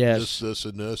 and Yes. this,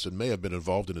 and this, and may have been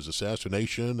involved in his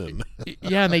assassination." And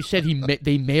Yeah, and they said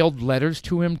they mailed letters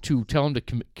to him to tell him to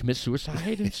commit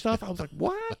suicide and stuff. I was like,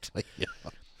 what? Yeah.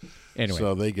 Anyway,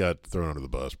 So they got thrown under the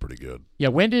bus pretty good. yeah.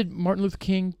 When did Martin Luther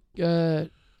King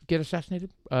get get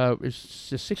assassinated? It's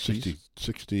the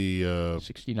 60s.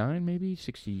 69 maybe,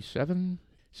 67.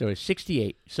 So it's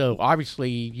 68. So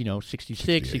obviously,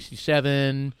 66,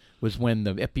 67 was when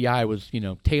the FBI was,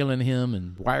 tailing him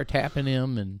and wiretapping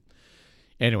him. And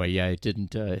anyway, yeah, it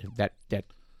didn't,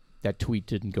 that tweet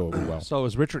didn't go over well. So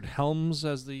was Richard Helms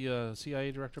as the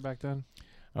CIA director back then?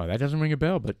 Oh, that doesn't ring a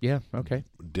bell, but yeah, okay.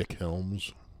 Dick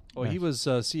Helms. Well, he was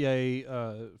CIA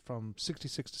from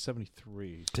 66 to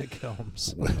 73. Dick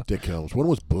Helms. Dick Helms. When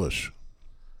was Bush?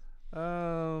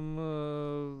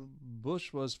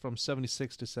 Bush was from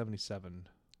 76 to 77.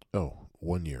 Oh,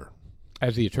 1 year.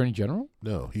 As the Attorney General?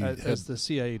 No, he as the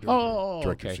CIA director. Oh,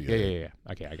 Director okay. CIA.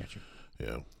 Yeah. Okay, I got you.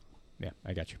 Yeah. Yeah,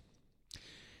 I got you.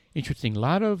 Interesting. A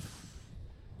lot of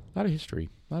history.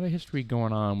 A lot of history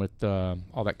going on with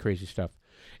all that crazy stuff.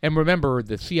 And remember,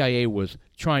 the CIA was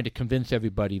trying to convince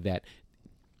everybody that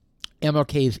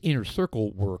MLK's inner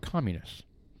circle were communists.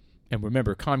 And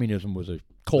remember, communism was a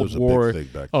Cold War. A big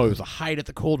thing back then. It was a height of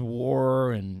the Cold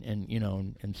War, and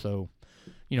so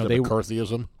they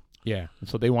McCarthyism. Yeah, and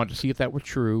so they wanted to see if that were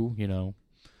true.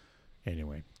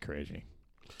 Anyway, crazy.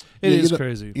 It is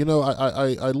crazy.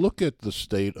 I look at the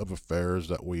state of affairs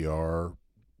that we are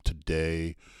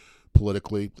today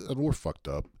politically, and we're fucked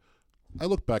up. I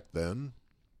look back then,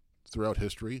 throughout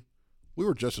history, we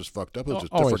were just as fucked up. It was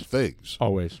just different things.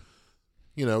 Always.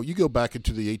 You go back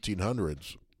into the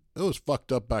 1800s, it was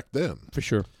fucked up back then. For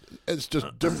sure. It's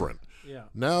just different. Yeah.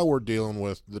 Now we're dealing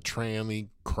with the tranny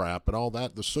crap and all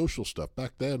that, the social stuff.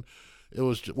 Back then, it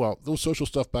was, there was social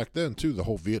stuff back then, too. The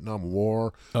whole Vietnam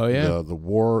War. Oh, yeah. The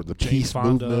war, the peace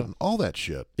movement, and all that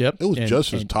shit. Yep. It was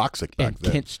just as toxic back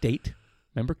then. Kent State.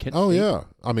 Remember Kent State? Oh, yeah.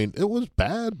 I mean, it was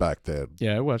bad back then.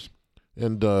 Yeah, it was.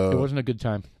 And it wasn't a good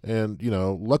time. And,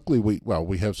 luckily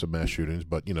we have some mass shootings,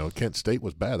 but, Kent State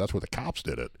was bad. That's where the cops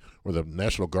did it, or the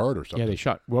National Guard or something. Yeah, they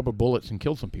shot rubber bullets and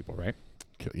killed some people, right?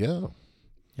 Yeah.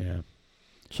 Yeah.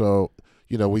 So,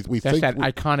 we That's think... that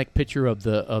iconic picture of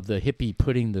the hippie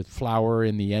putting the flower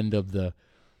in the end of the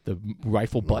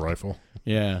rifle butt. The rifle.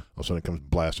 Yeah. All of a sudden it comes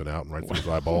blasting out and right through his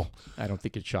eyeball. I don't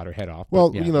think it shot her head off.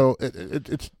 Well, yeah.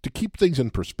 It's to keep things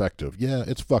in perspective. Yeah,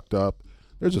 it's fucked up.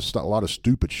 There's a lot of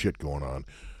stupid shit going on.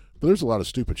 But there's a lot of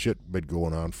stupid shit been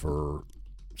going on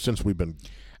since we've been...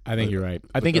 I think you're right.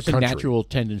 I think it's a natural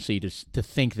tendency to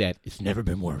think that it's never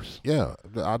been worse. Yeah.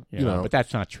 But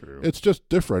that's not true. It's just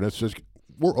different. It's just,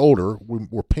 we're older.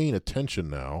 We're paying attention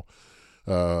now.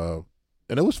 And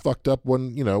it was fucked up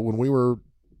when we were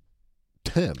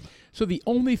 10. So the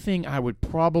only thing I would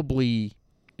probably,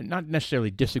 not necessarily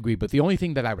disagree, but the only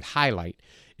thing that I would highlight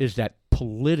is that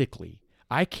politically,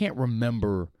 I can't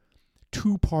remember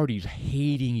two parties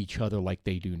hating each other like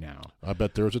they do now. I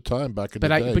bet there was a time back in the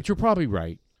day. But you're probably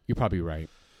right. You're probably right.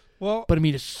 Well, but I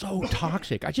mean, it's so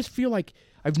toxic. I just feel like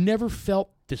I've never felt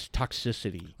this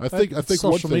toxicity. I think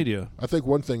social media. I think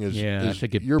one thing is, that's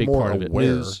a you're big more part of it.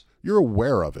 aware. You're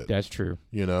aware of it. That's true.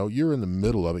 You're in the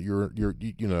middle of it. You're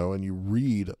and you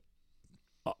read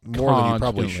more than you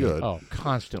probably should. Oh,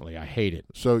 constantly. I hate it.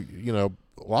 So, a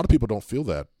lot of people don't feel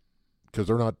that because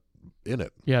they're not in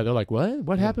it. Yeah, they're like, what?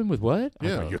 What happened with what?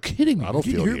 Yeah. Like, you're kidding me. I don't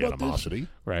feel the about animosity. This?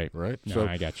 Right. No, So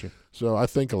I got you. So I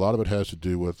think a lot of it has to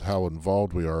do with how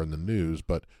involved we are in the news.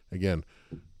 But again,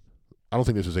 I don't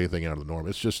think this is anything out of the norm.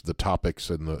 It's just the topics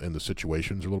and the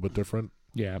situations are a little bit different.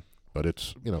 Yeah. But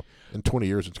it's, in 20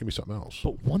 years, it's going to be something else.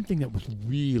 But one thing that was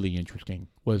really interesting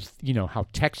was, how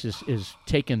Texas is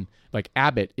taken, like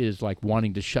Abbott is like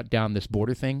wanting to shut down this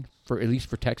border thing at least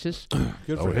for Texas.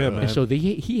 Good for him, man. And so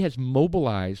he has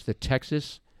mobilized the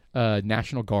Texas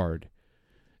National Guard.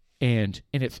 And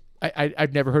it's,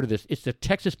 I've never heard of this. It's the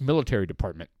Texas Military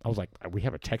Department. I was like, we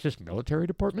have a Texas Military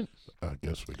Department? I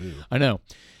guess we do. I know.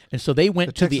 And so they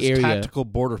went to the area. Tactical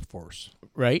Border Force.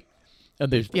 Right?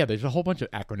 And there's a whole bunch of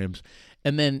acronyms.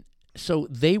 And then, so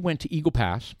they went to Eagle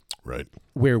Pass. Right.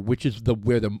 Which is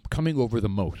where they're coming over the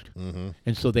most. Mm-hmm.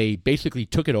 And so they basically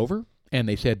took it over and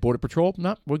they said, Border Patrol,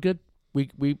 no, we're good. We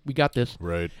got this.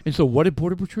 Right. And so what did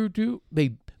Border Patrol do?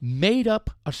 They made up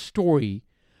a story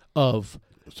of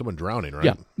someone drowning, right?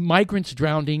 Yeah, migrants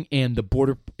drowning and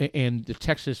the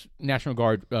Texas National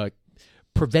Guard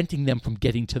preventing them from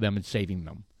getting to them and saving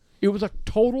them. It was a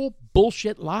total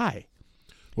bullshit lie.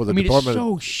 Well, it's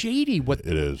so shady what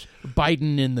it is.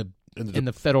 Biden and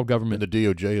the federal government. And the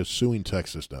DOJ is suing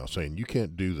Texas now, saying you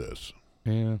can't do this.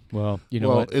 Yeah, well,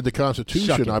 what? In the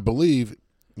Constitution, I believe,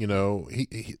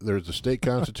 there's the state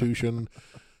constitution,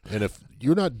 and if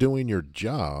you're not doing your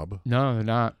job, no, they're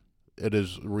not. It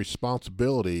is a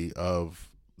responsibility of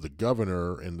the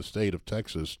governor in the state of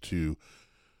Texas to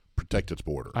protect its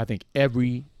border. I think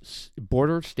every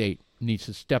border state needs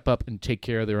to step up and take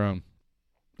care of their own.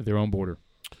 at their own border.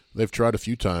 They've tried a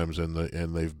few times, and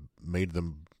they've made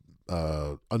them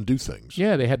undo things.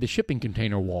 Yeah, they had the shipping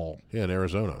container wall. Yeah, in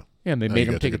Arizona. Yeah, and they Now made you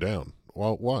them gotta take it down.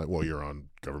 Well, why? Well, you're on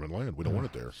government land. We don't want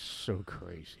it there. So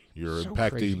crazy. You're So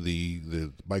impacting crazy.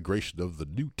 the migration of the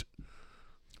newt.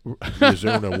 The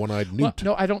Arizona one-eyed newt. Well,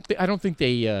 no, I don't think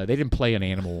they didn't play an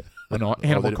animal didn't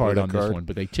card play that on this card? one,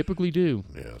 but they typically do.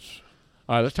 Yes.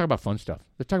 All right, let's talk about fun stuff.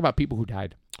 Let's talk about people who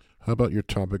died. How about your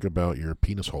topic about your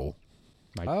penis hole?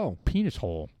 My penis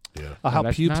hole. Yeah. How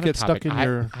that's pubes not a get stuck topic. in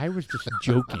your. I was just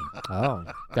joking. Oh.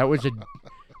 That was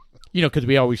because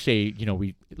we always say,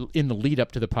 we in the lead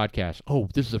up to the podcast, oh,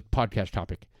 this is a podcast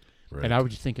topic. Right. And I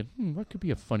was just thinking, what could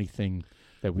be a funny thing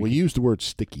that we used the word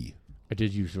sticky. I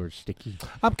did use the word sticky.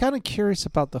 I'm kind of curious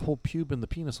about the whole pube and the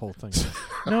penis hole thing.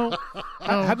 No.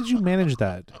 How did you manage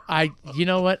that? You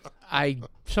know what?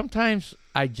 Sometimes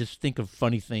I just think of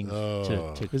funny things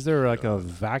to Is there like a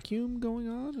vacuum going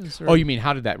on? Is there Oh, you mean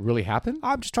how did that really happen?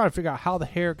 I'm just trying to figure out how the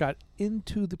hair got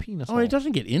into the penis hole. Oh, it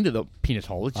doesn't get into the penis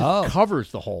hole. It just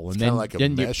covers the hole, and then kinda like a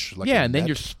then mesh, like a and then net.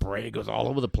 your spray goes all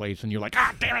over the place, and you're like,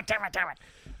 damn it.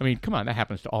 I mean, come on, that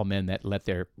happens to all men that let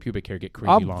their pubic hair get crazy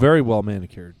long. I'm very well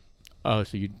manicured. Oh,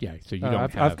 so you don't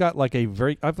have. I've got like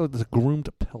I've got this groomed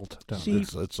pelt down. See,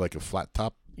 It's like a flat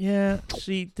top. Yeah,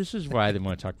 see, this is why I didn't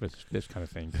want to talk about this kind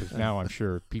of thing, because now I'm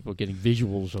sure people are getting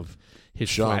visuals of his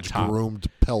flat Sean's top. groomed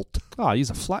pelt. Oh, I use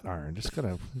a flat iron. Just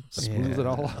gotta smooth it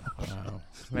all out. Wow.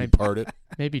 You part it.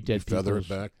 Maybe You dead feather it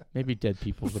people's. back. Maybe dead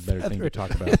people's a better thing to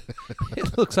talk about.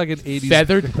 It looks like an 80s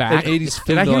Feathered back. An 80s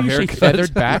Did I hear Findle you say haircut.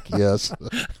 feathered back? Yes.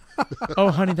 Oh,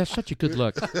 honey, that's such a good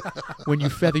look when you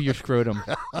feather your scrotum.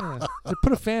 Yeah. They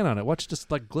put a fan on it. Watch it just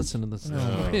like glisten in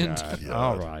the wind. God.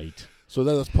 All right. So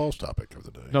that's Paul's topic of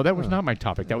the day. No, that was not my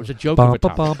topic. That was a joke of a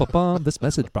topic. This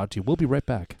message brought to you. We'll be right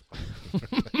back.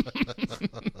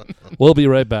 We'll be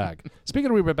right back. Speaking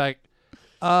of, we'll be right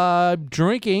back.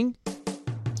 Drinking.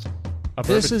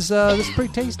 This is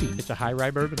pretty tasty. It's a high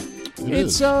rye bourbon.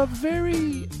 It's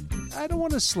very. I don't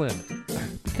want to slim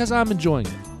it because I'm enjoying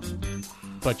it.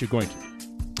 But you're going to.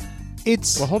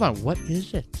 It's Well, hold on. What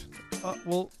is it?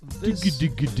 well. This,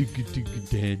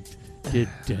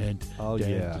 oh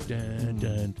yeah,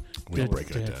 We're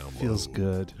breaking it down. feels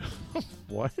good.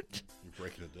 What? You're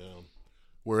breaking it down.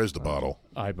 Where is the bottle?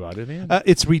 I brought it in.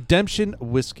 It's Redemption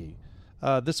Whiskey.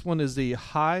 This one is the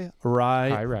High Rye,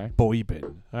 High rye.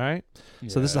 Bourbon. All right.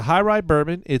 So this is Yeah. a High Rye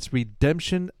Bourbon. It's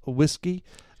Redemption Whiskey.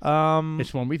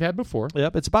 It's one we've had before.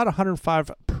 Yep. It's about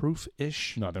 105 proof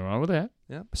ish. Nothing wrong with that.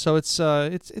 Yep. So it's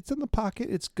in the pocket.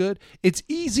 It's good. It's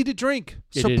easy to drink.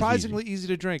 It is Surprisingly easy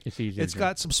to drink. It's easy. It's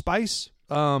got some spice.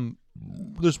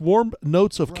 There's warm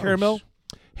notes of caramel,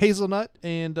 hazelnut,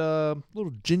 and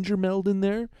little ginger meld in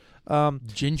there.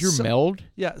 ginger meld.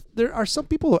 Yeah, there are some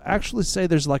people who actually say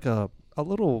there's like a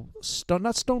little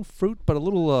not stone fruit, but a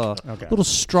little little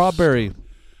strawberry,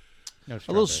 No,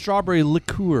 a little strawberry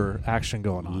liqueur action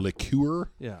going on. Liqueur?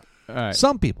 Yeah, All right.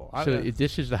 some people. So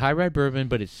this is the high rye bourbon,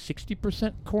 but it's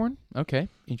 60% corn. Okay,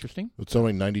 interesting. It's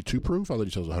only 92 proof? I thought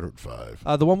he says 105.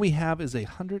 The one we have is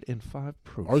 105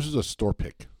 proof. Ours is a store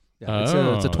pick. Yeah,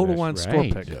 it's a Total that's Wine store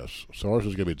right. pick. Yes. So ours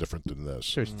is going to be different than this.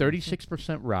 So it's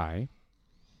 36% rye.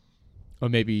 Or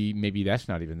maybe that's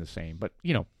not even the same, but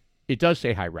it does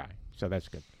say high rye, so that's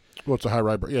good. Well, it's a high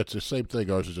rye. Yeah, it's the same thing.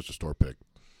 Ours is just a store pick.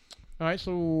 All right,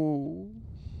 so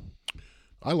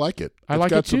I like it. I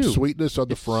like it It's got some too. sweetness on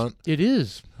the front. it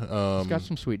is. It's got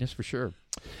some sweetness for sure.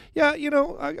 Yeah,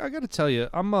 I got to tell you,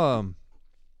 I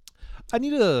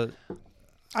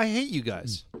hate you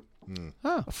guys.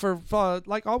 Huh. For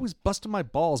like always busting my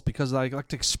balls because I like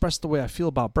to express the way I feel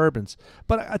about bourbons.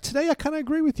 But today I kind of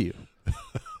agree with you.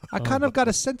 I kind of got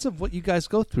a sense of what you guys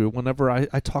go through whenever I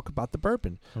talk about the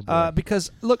bourbon.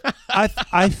 Because look,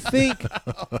 I think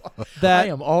that I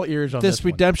am all ears on this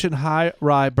one. Redemption High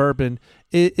Rye Bourbon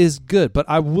is good. But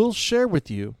I will share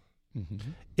with you,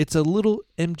 it's a little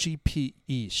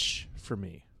MGP-ish for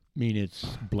me. I mean, it's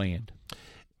bland.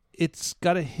 It's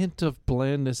got a hint of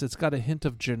blandness. It's got a hint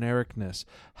of genericness.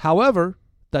 However,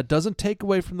 that doesn't take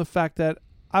away from the fact that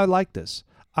I like this.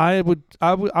 I'm going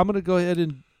to go ahead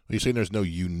and. Are you saying there's no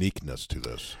uniqueness to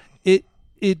this? It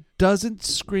doesn't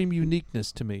scream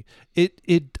uniqueness to me.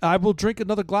 I will drink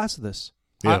another glass of this.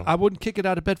 Yeah. I wouldn't kick it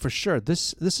out of bed for sure.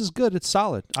 This is good. It's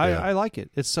solid. I like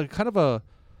it. It's kind of a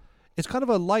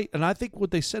light, and I think what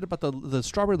they said about the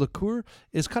strawberry liqueur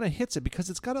is kind of hits it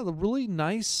because it's got a really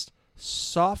nice,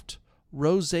 soft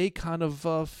rosé kind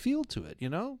of feel to it.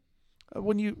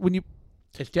 When you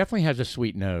It definitely has a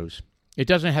sweet nose. It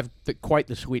doesn't have quite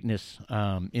the sweetness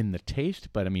in the taste,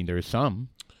 but I mean there is some.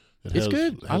 It's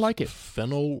good. I like it.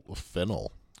 Fennel.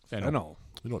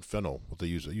 You know what fennel? What they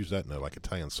use? They use that in like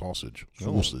Italian sausage.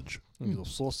 Oh. Sausage. A little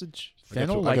sausage.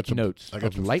 Fennel-like notes I got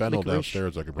of some light fennel licorice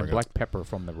downstairs I can bring and up. black pepper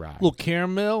from the rye. A little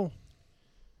caramel.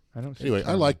 I don't see Anyway, I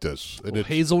caramel. like this. A little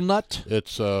hazelnut.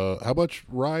 It's how much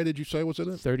rye did you say was in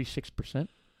it? 36%.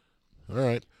 All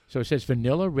right. So it says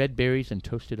vanilla, red berries, and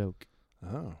toasted oak.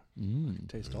 Oh.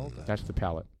 Taste all that. That's the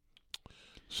palate.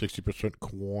 60%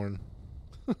 corn.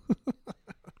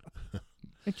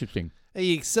 Interesting.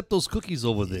 Hey, accept those cookies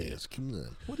over there. Yes, come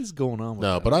on. What is going on with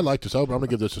No, that? but I like this. I'm going to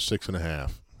give this a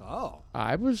 6.5. Oh.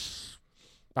 I was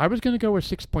going to go with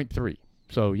 6.3.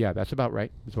 So yeah, that's about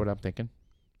right. Is what I'm thinking.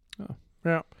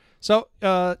 Yeah. So,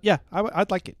 I'd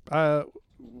like it.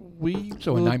 We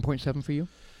So will- a 9.7 for you?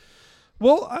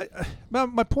 Well,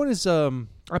 my point is,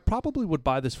 I probably would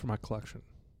buy this for my collection.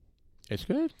 It's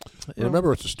good. You know?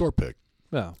 Remember, it's a store pick.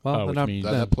 Yeah. Well, which then means-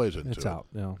 That plays into it's it. out.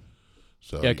 Yeah.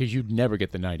 So Yeah, because you'd never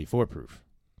get the 94 proof.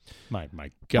 My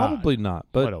God. Probably not.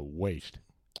 But What a waste.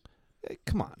 hey,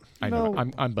 come on. I know.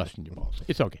 I'm busting your balls.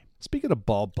 It's okay. Speaking of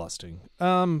ball busting,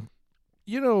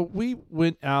 we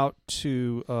went out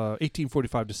to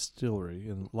 1845 Distillery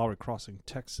in Lowry Crossing,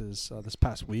 Texas, this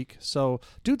past week. So,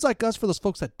 dudes like us, for those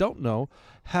folks that don't know,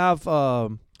 have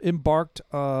embarked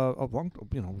a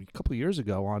couple of years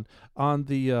ago on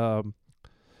the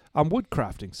on wood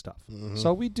crafting stuff. Mhm.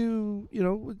 So we do,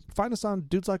 find us on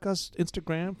Dudes Like Us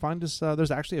Instagram. Find us.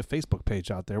 There's actually a Facebook page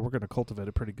out there. We're going to cultivate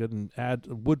it pretty good and add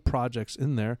wood projects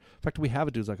in there. In fact, we have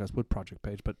a Dudes Like Us wood project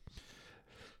page, but.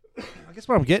 I guess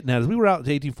what I'm getting at is we were out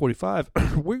in 1845.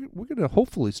 we're going to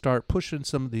hopefully start pushing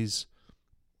some of these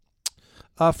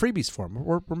freebies for them.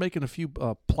 We're making a few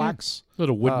plaques.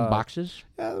 Little wooden boxes.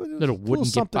 Little wooden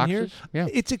gift something boxes. here. Yeah.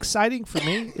 It's exciting for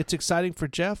me. It's exciting for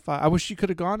Jeff. I wish you could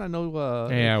have gone. I know.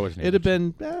 Yeah, I wasn't It'd have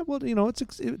able been.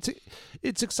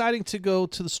 It's exciting to go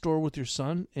to the store with your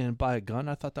son and buy a gun.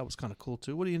 I thought that was kind of cool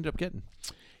too. What do you end up getting?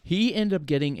 He ended up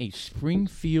getting a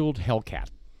Springfield Hellcat.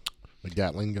 a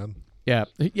Gatling gun Yeah,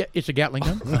 it's a Gatling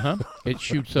gun. Uh-huh. It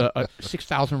shoots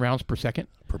 6,000 rounds per second.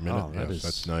 per minute. Oh, that Yes, is-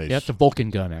 that's nice. Yeah, it's a Vulcan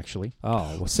gun, actually.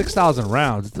 Oh, well, 6,000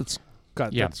 rounds. That's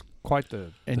quite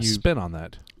the And you- spin on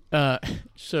that.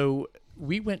 So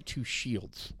we went to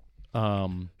Shields.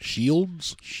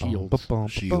 Shields. Shields.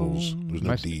 Shields. There's no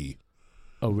Nice. D.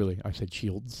 Oh, really? I said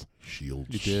Shields.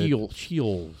 Shields.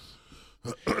 Shields.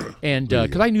 And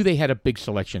because I knew they had a big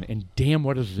selection, and damn,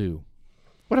 what a zoo!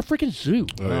 What a freaking zoo!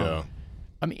 Oh yeah.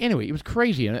 I mean, anyway, it was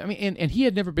crazy. And he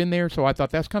had never been there, so I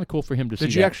thought that's kind of cool for him to see.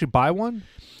 Did you that. actually buy one?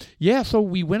 Yeah, so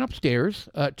we went upstairs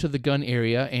to the gun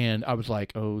area, and I was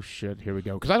like, "Oh shit, here we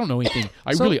go," because I don't know anything.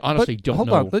 I really, honestly, don't hold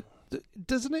know. On.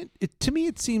 Doesn't it? To me,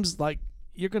 it seems like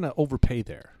you're going to overpay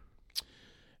there.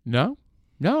 No.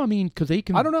 I mean, because they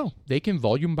can. I don't know. They can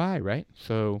volume buy, right?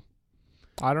 So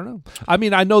I don't know. I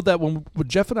mean, I know that when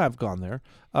Jeff and I have gone there,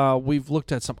 we've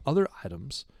looked at some other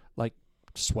items like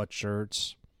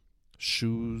sweatshirts,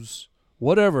 shoes,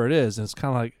 whatever it is, and it's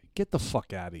kind of like, get the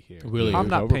fuck out of here. Really, I'm it was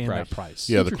not paying that overpriced. price.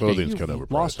 Yeah, the Interesting. clothing's You've kind of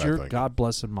overpriced. lost your I think. God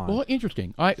blessed mind. well,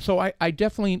 interesting. I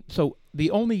definitely. So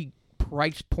the only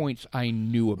price points I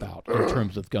knew about in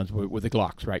terms of guns were the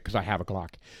Glocks, right? Because I have a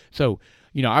Glock. So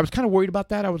I was kind of worried about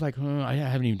that. I was like, I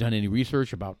haven't even done any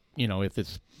research about if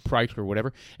it's priced or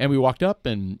whatever. And we walked up,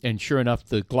 and sure enough,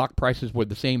 the Glock prices were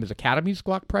the same as Academy's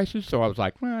Glock prices. So I was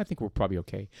like, well, I think we're probably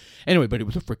okay. Anyway, but it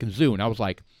was a freaking zoo, and I was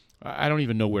like, I don't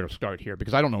even know where to start here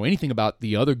because I don't know anything about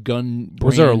the other gun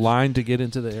was there a brands. line to get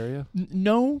into the area?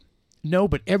 No,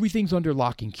 but everything's under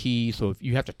lock and key, so if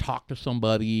you have to talk to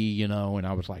somebody, and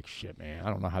I was like, shit, man, I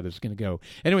don't know how this is going to go.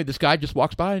 Anyway, this guy just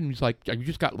walks by, and he's like, you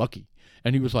just got lucky.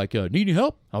 And he was like, need any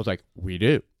help? I was like, we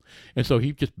do. And so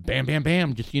he just bam, bam,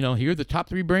 bam, just, here are the top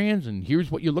 3 brands, and here's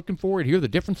what you're looking for, and here are the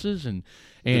differences, and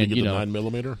Did you get the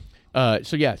 9mm?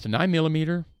 So, yeah, it's a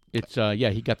 9mm. It's,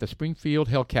 he got the Springfield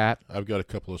Hellcat. I've got a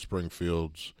couple of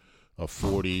Springfields, a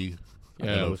 40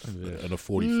 Yeah, and a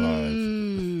 45.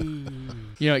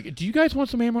 Do you guys want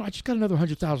some ammo? I just got another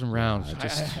 100,000 rounds.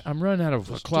 I'm running out of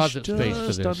closet space for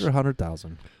Just this. under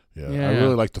 100,000. Yeah, Yeah. I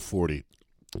really like the 40.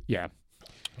 Yeah.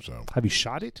 So Have you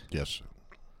shot it? yes,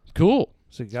 Cool.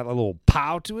 So you got a little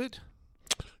pow to it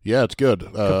yeah, it's good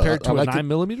compared to I a like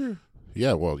 9mm?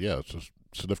 Yeah, well, yeah, it's just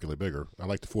significantly bigger. I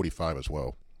like the 45 as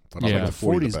well. But I Yeah. like the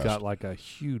 40 40's the best. got like a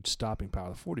huge stopping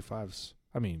power. The 45's,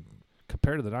 I mean,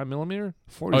 compared to the 9mm,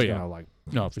 40's yeah. gonna like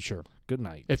No, for sure. good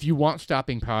night. If you want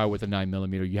stopping power with a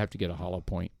 9mm, you have to get a hollow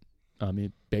point.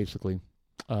 Basically,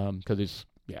 because it's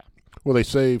Well, they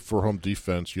say for home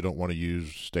defense, you don't want to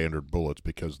use standard bullets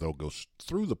because they'll go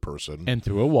through the person and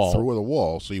through a wall. through the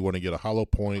wall. So you want to get a hollow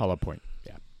point Hollow point.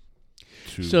 Yeah.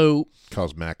 to So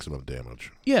cause maximum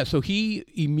damage. yeah, so he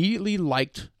immediately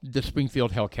liked the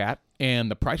Springfield Hellcat, and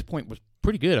the price point was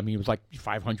pretty good. I mean, it was like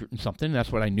 500 and something.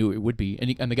 That's what I knew it would be.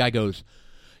 And the guy goes,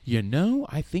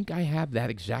 I think I have that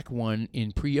exact one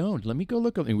in pre-owned. Let me go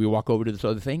look up. And we walk over to this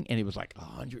other thing, and it was like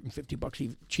 $150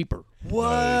 even cheaper.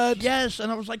 What? Yes.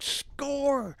 And I was like,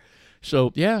 score.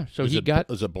 So, yeah. So Is got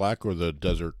it black or the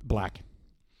desert? black.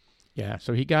 Yeah.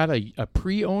 So he got a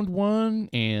pre-owned one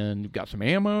and got some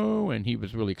ammo, and he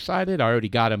was really excited. I already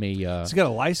got him a. Has he got a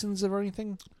license or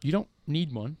anything? You don't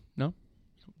need one. No.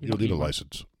 You don't need a one.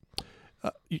 license.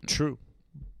 True.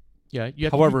 Yeah. You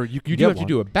have However, to you do, can have get to one.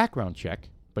 do a background check.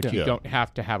 But Yeah. you don't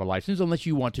have to have a license unless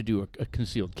you want to do a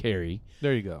concealed carry.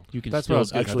 There you go. You can That's still what I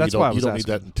was getting at. Actually, That's why I you was don't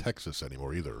asking. need that in Texas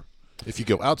anymore either. If you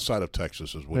go outside of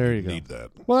Texas is when There you you go. need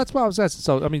that. Well, that's why I was asking.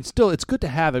 So, I mean, still, it's good to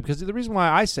have it because the reason why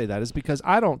I say that is because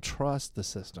I don't trust the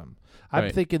system. I'm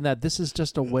Right. thinking that this is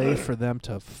just a way for them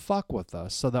to fuck with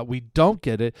us so that we don't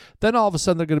get it. Then all of a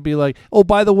sudden they're going to be like, oh,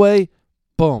 by the way,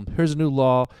 boom, here's a new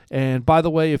law. And by the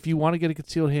way, if you want to get a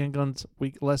concealed handguns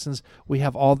lessons, we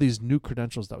have all these new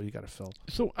credentials that you got to fill.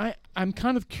 So I'm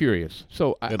kind of curious.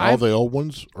 So And all the old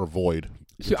ones are void.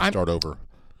 You So have to I'm- start over.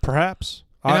 Perhaps.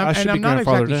 and I should be I'm not grandfathered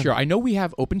exactly in. sure. I know we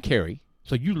have open carry,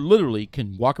 so you literally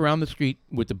can walk around the street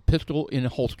with a pistol in a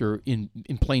holster in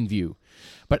plain view.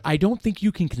 But I don't think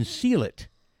you can conceal it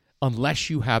unless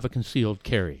you have a concealed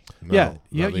carry. No, Yeah, not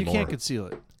you anymore. can't conceal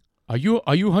it. Are you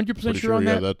 100% Pretty sure on sure,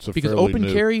 yeah, that? that's a because fairly open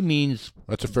new- carry means.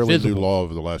 That's a fairly visible. new law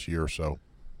over the last year or so.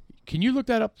 Can you look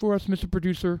that up for us, Mr.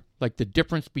 Producer? Like the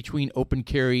difference between open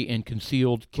carry and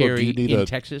concealed Well, carry in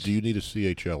Texas? Do you need a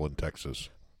CHL in Texas?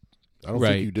 I don't Right.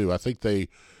 think you do. I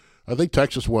think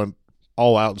Texas went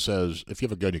all out and says if you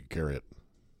have a gun, you can carry it.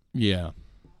 Yeah.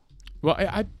 Well,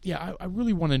 I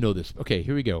really want to know this. Okay,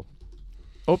 here we go.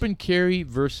 Open carry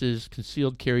versus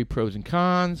concealed carry pros and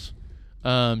cons.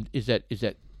 Is that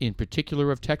in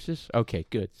particular of Texas? Okay,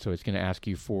 good. So it's going to ask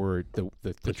you for the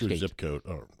Put your state. zip code.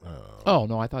 Oh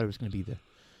no, I thought it was going to be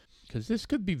because this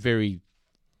could be very.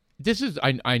 This is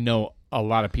I know a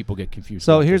lot of people get confused.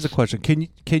 So about here's the this. question: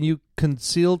 Can you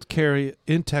concealed carry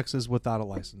in Texas without a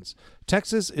license?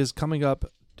 Texas is coming up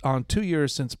on 2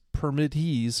 years since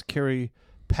permittees carry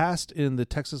passed in the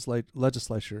Texas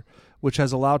legislature, which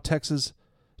has allowed Texans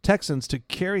to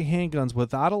carry handguns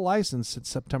without a license since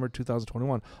September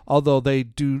 2021. Although they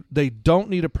don't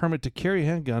need a permit to carry a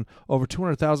handgun, over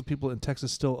 200,000 people in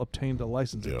Texas still obtained a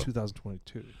license in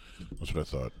 2022. That's what I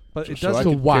thought. But it So does. I So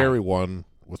could why? carry one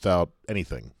without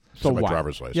anything. So my why?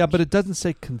 driver's license. Yeah, but it doesn't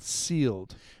say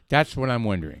concealed. That's what I'm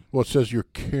wondering. Well, it says you're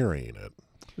carrying it.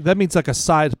 That means like a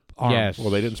side arm. Yes. Well,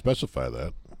 they didn't specify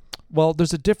that. Well,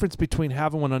 there's a difference between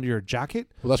having one under your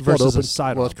jacket Well, that's called versus open. a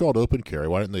sidearm. Well, it's called open carry.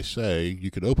 Why didn't they say you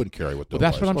could open carry with? Well, no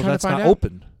that's what I'm license? Well, trying that's to find not out.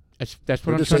 open. That's what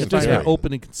They're I'm just trying saying to It's find not out.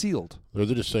 open and concealed. They're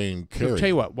just saying So carry. tell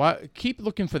you what, keep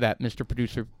looking for that, Mr.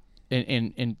 Producer,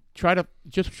 and try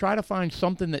to find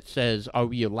something that says, are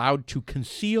we allowed to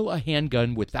conceal a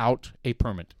handgun without a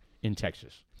permit in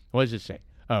Texas? What does it say?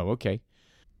 Oh, okay.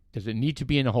 Does it need to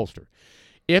be in a holster?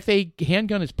 If a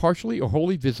handgun is partially or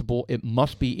wholly visible, it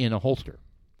must be in a holster.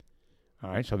 All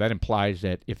right, so that implies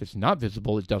that if it's not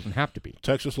visible, it doesn't have to be.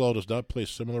 Texas law does not place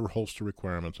similar holster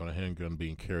requirements on a handgun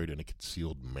being carried in a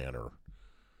concealed manner.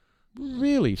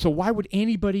 Really? So why would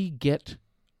anybody get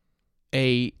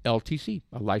a LTC,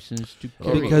 a license to Or-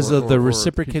 carry? Because of the or-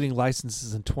 reciprocating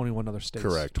licenses in 21 other states.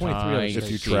 Correct. 23 I other If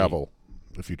states. you see. travel,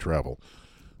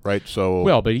 right? So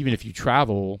Well, but even if you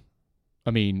travel,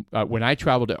 I mean, when I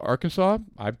travel to Arkansas,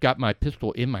 I've got my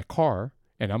pistol in my car,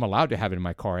 and I'm allowed to have it in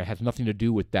my car. It has nothing to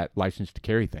do with that license to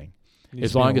carry thing. Needs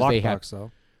as to be in long a as they have- lockbox,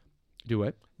 though. Do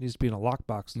it? Needs to be in a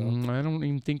lockbox, though. I don't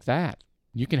even think that.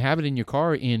 You can have it in your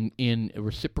car in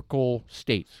reciprocal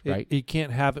states, right? You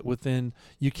can't have it within.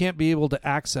 You can't be able to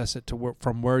access it to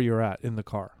from where you're at in the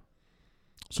car.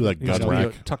 so that It needs gun to be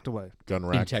rack, tucked away. gun in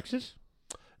rack. Texas?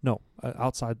 No,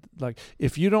 outside. Like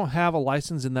if you don't have a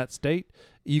license in that state,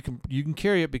 you can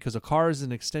carry it because a car is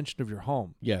an extension of your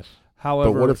home. Yes.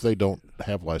 However, But what if they don't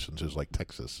have licenses like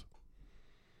Texas?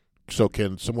 So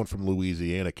can someone from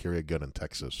Louisiana carry a gun in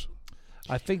Texas?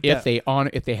 I think If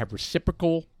that they have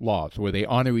reciprocal laws where they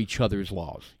honor each other's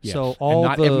laws, yes. So and all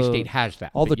not every the- state has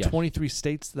that. all but the yes. 23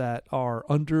 states that are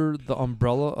under the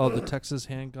umbrella of the Texas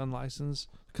handgun license,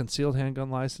 concealed handgun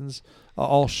license,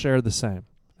 all share the same.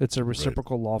 It's a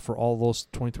reciprocal law for all those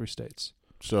 23 states.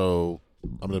 So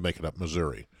I'm going to make it up,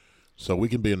 Missouri. So we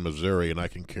can be in Missouri, and I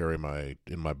can carry in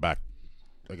my back.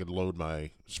 I can load my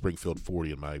Springfield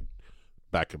 40 in my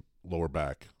lower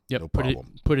back. Yep, no put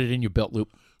problem. it in your belt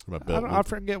loop. My belt I loop.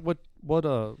 forget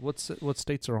what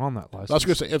states are on that license. I was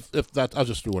going to say if that I was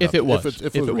just doing If it was. if it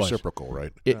If was it was. reciprocal,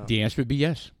 right? Yeah. The answer would be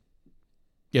yes.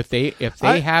 If they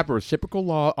have a reciprocal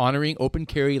law honoring open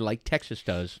carry like Texas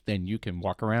does, then you can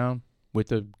walk around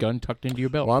with a gun tucked into your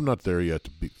belt. Well, I'm not there yet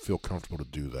to feel comfortable to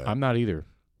do that. I'm not either.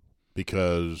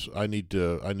 Because I need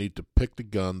to pick the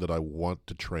gun that I want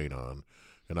to train on,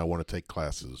 and I want to take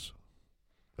classes.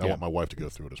 I want my wife to go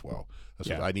through it as well. I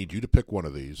said, I need you to pick one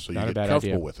of these so you get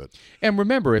comfortable with it. And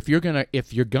remember, if you're gonna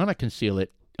conceal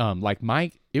it,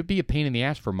 it'd be a pain in the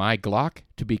ass for my Glock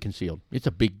to be concealed. It's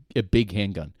a big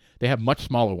handgun. They have much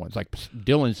smaller ones. Like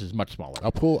Dillon's is much smaller.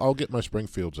 I'll get my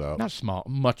Springfields out. Not small,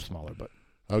 much smaller, but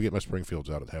I'll get my Springfields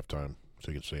out at halftime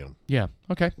so you can see them. Yeah.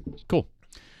 Okay. Cool.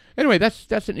 Anyway,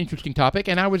 that's an interesting topic,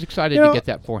 and I was excited to get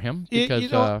that for him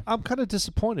because I'm kind of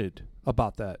disappointed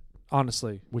about that,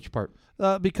 honestly. Which part?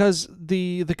 Because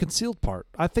the concealed part,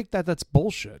 I think that's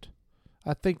bullshit.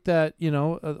 I think that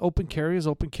open carry is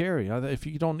open carry. If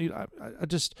you don't need,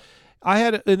 I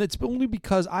had, and it's only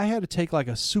because I had to take like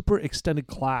a super extended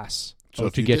class. So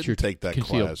if you didn't take that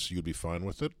class, you'd be fine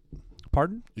with it?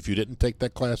 Pardon? If you didn't take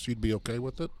that class, you'd be okay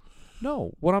with it?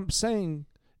 No. What I'm saying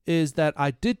is that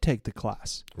I did take the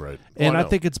class. Right. And I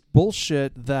think it's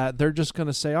bullshit that they're just going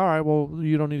to say, all right, well,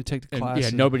 you don't need to take the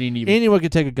class. Anyone can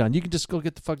take a gun. You can just go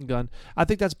get the fucking gun. I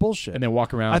think that's bullshit. And then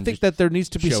walk around. I think that there needs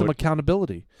to be some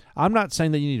accountability. I'm not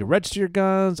saying that you need to register your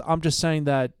guns. I'm just saying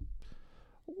that,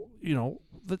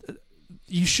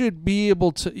 you should be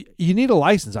able to, you need a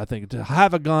license, I think, to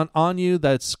have a gun on you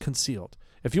that's concealed.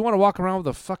 If you want to walk around with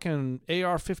a fucking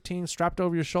AR-15 strapped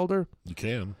over your shoulder, you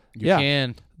can. You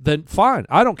can. Then fine.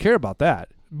 I don't care about that.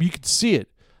 You can see it.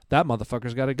 That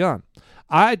motherfucker's got a gun.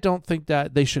 I don't think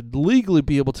that they should legally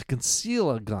be able to conceal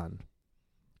a gun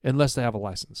unless they have a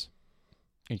license.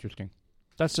 Interesting.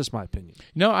 That's just my opinion.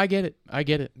 No, I get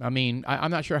it. I mean,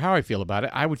 I'm not sure how I feel about it.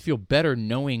 I would feel better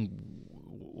knowing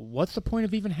what's the point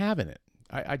of even having it.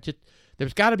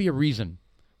 There's got to be a reason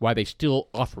why they still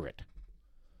offer it.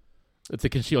 It's a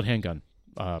concealed handgun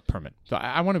permit. So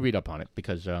I want to read up on it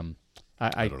because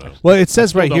I don't know. Well, it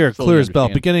says right here, clear as bell,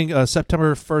 beginning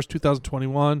September 1st,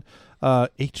 2021,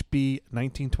 HB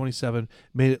 1927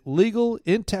 made it legal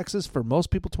in Texas for most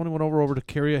people 21 or over to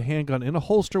carry a handgun in a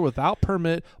holster without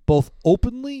permit, both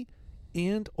openly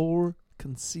and or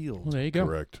concealed. Well, there you go.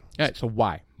 Correct. All right, so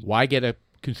why? Why get a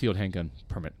concealed handgun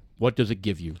permit? What does it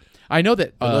give you? I know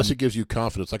that... Unless it gives you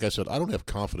confidence. Like I said, I don't have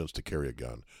confidence to carry a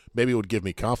gun. Maybe it would give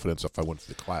me confidence if I went to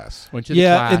the class. And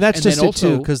that's just it,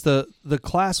 too, because the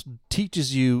class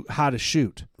teaches you how to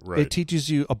shoot. Right. It teaches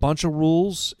you a bunch of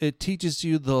rules. It teaches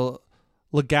you the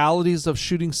legalities of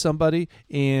shooting somebody,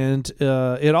 and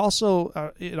it also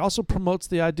promotes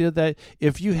the idea that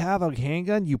if you have a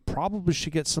handgun, you probably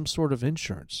should get some sort of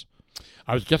insurance.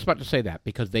 I was just about to say that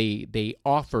because they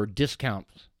offer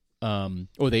discounts.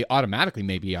 Or they automatically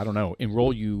maybe, I don't know,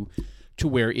 enroll you to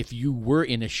where if you were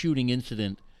in a shooting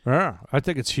incident, I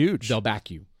think it's huge. They'll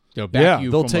back you.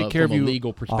 They'll take care of you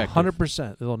legal perspective.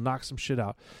 100%. They'll knock some shit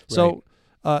out. Right. So,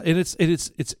 and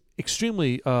it's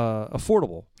extremely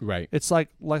affordable. Right. It's like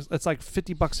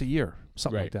 $50 a year,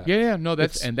 something like that. Yeah. No,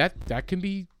 that can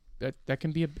be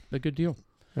a good deal.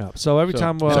 Yeah. So every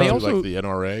time they also like the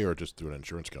NRA or just through an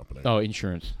insurance company. Oh,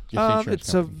 insurance.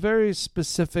 It's a very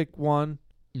specific one.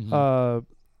 Mm-hmm.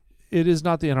 It is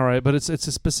not the NRA, but it's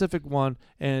a specific one,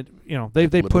 and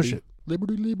they push it.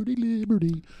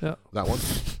 Liberty. Yeah. That one.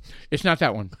 It's not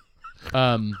that one.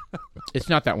 It's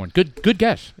not that one. Good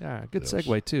guess. Yeah, good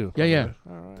segue too. Yeah.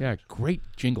 All right. Yeah, great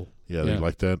jingle. Yeah, they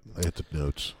like that. I hit the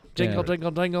notes. Jingle,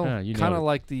 jingle, jingle. Kind of it.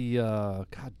 like the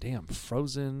goddamn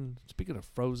Frozen. Speaking of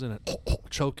Frozen and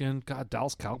choking, God,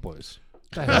 Dallas Cowboys.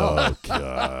 What the hell? Oh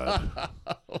God.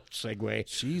 Segue.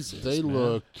 Jesus. They man.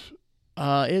 looked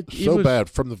it so was, bad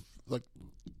from the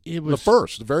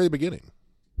very beginning.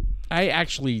 I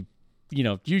actually,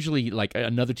 usually like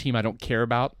another team I don't care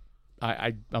about,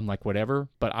 I'm like whatever,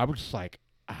 but I was just like,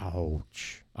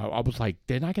 ouch. I was like,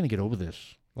 they're not going to get over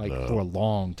this for a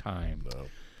long time. No.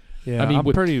 Yeah, I mean,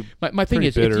 my thing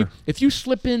is, if you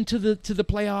slip into the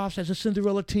playoffs as a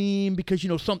Cinderella team because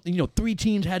three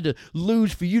teams had to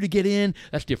lose for you to get in,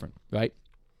 that's different, right?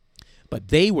 But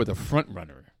they were the front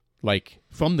runner, like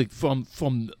they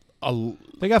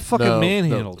got fucking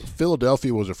manhandled. No.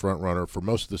 Philadelphia was a front runner for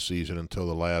most of the season until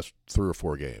the last 3 or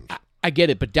 4 games. I get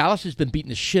it, but Dallas has been beating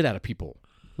the shit out of people.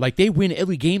 Like they win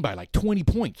every game by like 20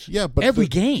 points. Yeah, but every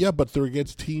game. Yeah, but they're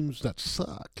against teams that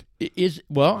suck.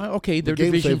 Okay, their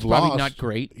division's probably not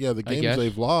great. Yeah, the games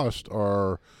they've lost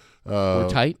are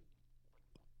tight.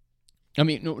 I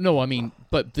mean, no. I mean,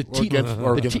 but the teams,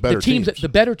 the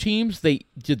better teams, they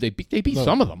beat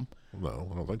some of them. No,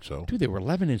 I don't think so. Dude, they were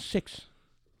 11-6.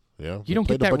 Yeah, you don't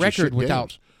get that record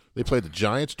without. They played the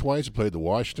Giants twice. They played the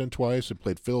Washington twice. They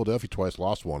played Philadelphia twice.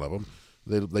 Lost one of them.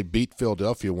 They beat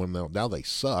Philadelphia when now they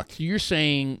suck. So you're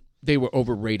saying they were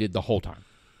overrated the whole time?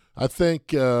 I think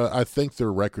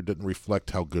their record didn't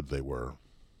reflect how good they were.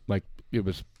 Like it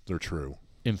was They're true.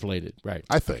 inflated, right?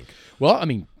 I think. Well, I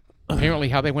mean, apparently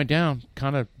how they went down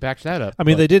kind of backs that up. I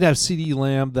mean, but- they did have C.D.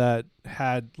 Lamb that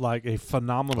had like a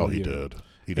phenomenal He year. did.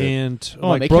 He did. And Oh,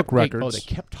 like broke kept, records. they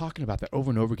kept talking about that over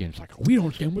and over again. It's like we don't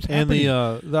understand what's And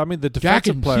happening. the Jack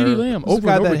defensive and player, CeeDee Lamb who's the over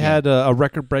guy and over that again. had a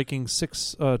record-breaking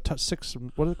six. What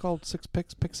are they called?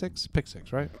 Pick six,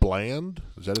 right? Bland?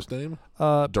 Is that his name?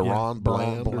 Deron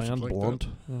Bland or something like that?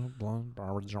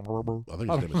 I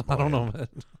think his name is I don't know, Bland. man.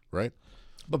 Right?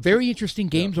 But very interesting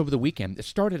games over the weekend. It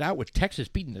started out with Texas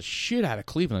beating the shit out of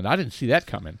Cleveland. I didn't see that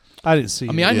coming. I didn't see.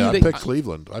 I mean, I knew I they. picked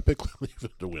Cleveland. I picked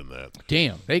Cleveland to win that.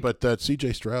 Damn, But that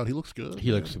C.J. Stroud, he looks good.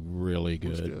 he looks really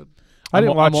Looks good. good. I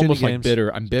didn't watch I'm almost any like games.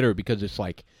 bitter. I'm bitter because it's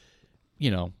like,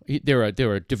 they're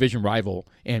a division rival,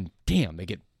 and damn, they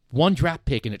get one draft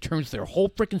pick and it turns their whole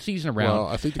freaking season around. Well,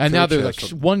 I think the and now coach they're has like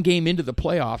some- one game into the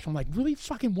playoffs. I'm like, really,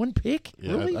 fucking one pick?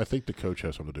 Yeah, Really? I think the coach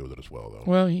has something to do with it as well, though.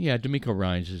 Well, yeah, D'Amico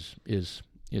Ryans is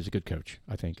a good coach,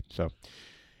 I think. So,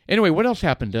 anyway, what else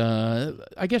happened?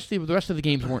 I guess the rest of the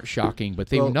games weren't shocking, but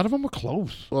none of them were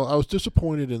close. Well, I was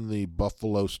disappointed in the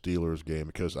Buffalo Steelers game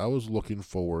because I was looking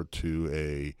forward to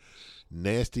a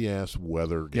nasty-ass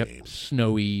weather game. Yep,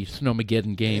 snowy,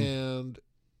 snowmageddon game. And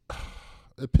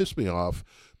it pissed me off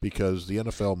because the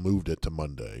NFL moved it to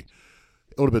Monday.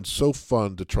 It would have been so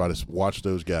fun to try to watch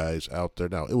those guys out there.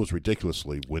 Now, it was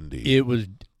ridiculously windy. It was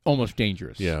almost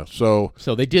dangerous. Yeah, so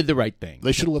they did the right thing.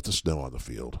 they should have left the snow on the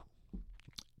field.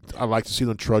 I'd like to see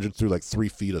them trudging through like 3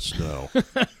 feet of snow.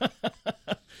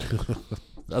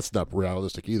 That's not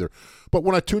realistic either. But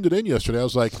when I tuned it in yesterday, I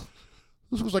was like,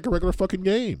 this was like a regular fucking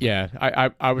game. Yeah,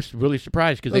 I was really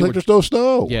surprised because I think there's no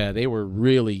snow. Yeah, they were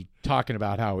really talking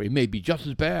about how it may be just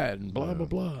as bad and blah blah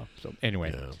blah. So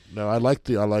anyway, Yeah. No, I like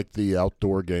the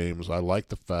outdoor games. I like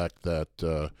the fact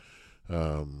that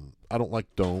I don't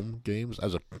like dome games.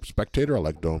 As a spectator, I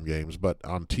like dome games, but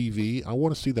on TV, I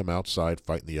want to see them outside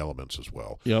fighting the elements as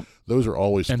well. Yep. Those are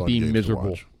always And fun being games miserable. to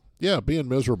watch. Yeah, being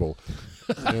miserable.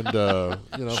 And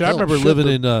Shit, I remember living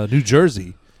in New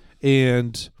Jersey,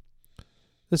 and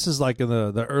this is like in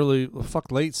the early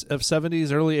late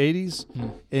 70s, early 80s,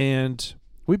 and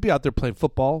we'd be out there playing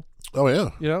football. Oh yeah.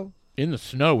 You know, in the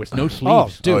snow with no oh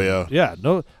sleeves. dude, yeah,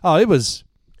 no, oh it was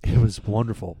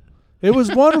wonderful. It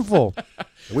was wonderful.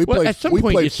 We Well, played, at some we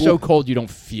point played it's full, so cold you don't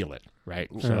feel it, right?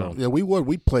 So Yeah,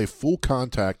 we'd play full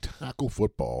contact tackle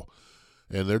football,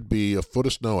 and there'd be a foot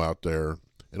of snow out there,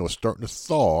 and it was starting to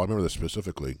thaw. I remember this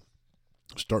specifically.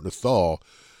 It was starting to thaw,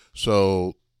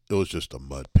 so it was just a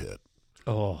mud pit.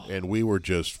 oh And we were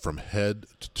just from head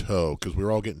to toe because we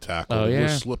were all getting tackled. Oh, We were yeah.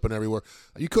 slipping everywhere.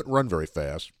 You couldn't run very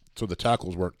fast, so the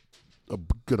tackles weren't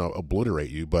going to obliterate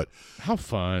you. But how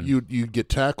fun! you'd get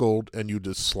tackled and you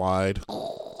just slide,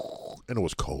 and it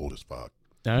was cold as fuck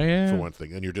Oh yeah, for one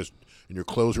thing. And your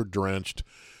clothes were drenched,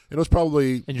 and it was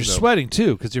probably And you're sweating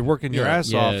too because you're working your Yeah.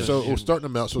 ass Yeah. off. So it was starting to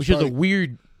melt. So which it's is a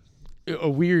probably-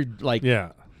 weird like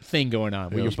yeah, thing going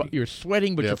on where Yeah. you're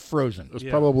sweating but Yeah. you're frozen. It was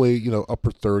Yeah. probably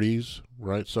upper 30s,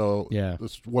 right? So Yeah.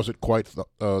 this wasn't quite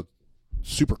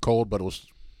super cold, but it was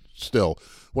still.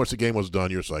 Once the game was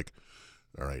done, you're just like,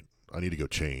 all right, I need to go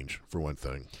change for one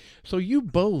thing. So you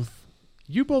both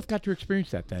got to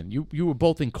experience that then. You were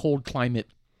both in cold climate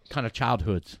kind of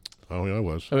childhoods, Oh yeah, I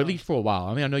was. or at least for a while.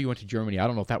 I mean, I know you went to Germany. I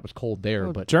don't know if that was cold there,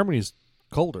 Well, but Germany's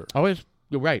colder.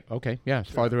 you're right. Okay, yeah,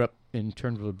 it's farther up in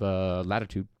terms of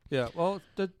latitude. Yeah, well,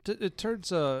 it turns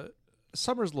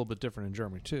summer's a little bit different in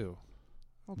Germany too.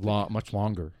 Much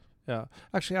longer. Yeah,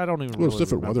 actually, I don't even. Well, it's really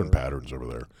different remember. weather patterns over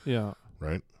there, Yeah,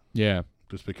 right? Yeah.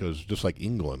 Just like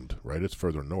England, right? It's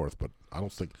further north, but I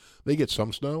don't think they get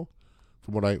some snow.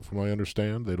 From what I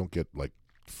understand, they don't get like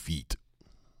feet.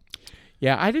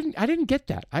 Yeah, I didn't get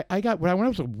that. I got when I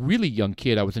was a really young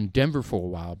kid, I was in Denver for a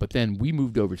while, but then we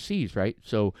moved overseas, right?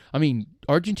 So I mean,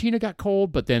 Argentina got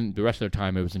cold, but then the rest of the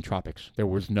time it was in tropics. It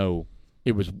was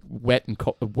wet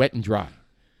and dry.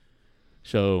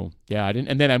 So yeah, I didn't.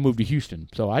 And then I moved to Houston,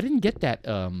 so I didn't get that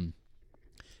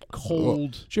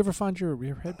cold. did you ever find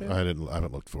your headband? I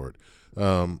haven't looked for it.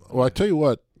 Well, I tell you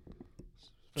what,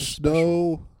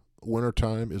 snow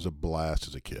wintertime is a blast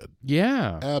as a kid.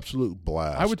 Yeah, Absolute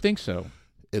blast. I would think so.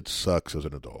 It sucks as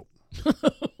an adult.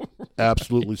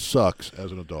 Absolutely sucks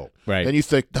as an adult. Right. And you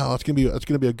think, no, it's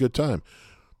gonna be a good time.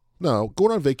 No,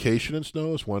 going on vacation in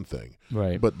snow is one thing,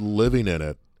 Right. but living in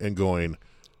it and going,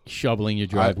 Shoveling your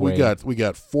driveway. we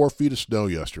got 4 feet of snow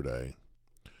yesterday.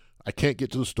 I can't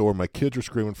get to the store. My kids are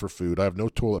screaming for food. I have no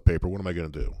toilet paper. What am I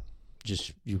going to do?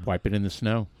 Just you wipe it in the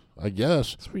snow. I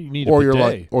guess. That's where you need Or a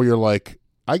you're like,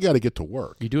 I got to get to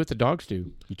work. You do what the dogs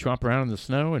do. You tromp around in the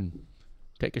snow and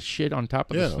take a shit on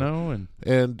top of the snow.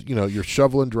 And, you're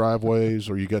shoveling driveways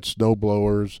or you got snow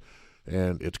blowers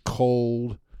and it's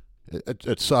cold.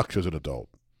 It sucks as an adult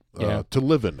to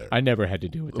live in there. I never had to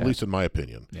do with that. At least in my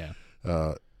opinion.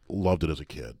 Yeah. Loved it as a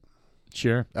kid.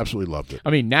 Sure. Absolutely loved it. I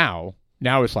mean, now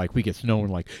it's like we get snow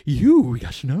and like, we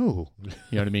got snow. You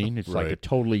know what I mean? It's like a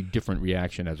totally different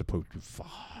reaction as opposed to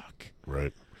fuck.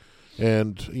 Right.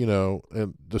 And,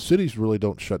 and the cities really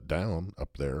don't shut down up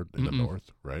there in the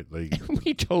north, right?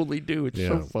 We totally do. It's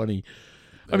so funny.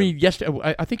 I mean,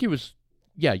 I think it was,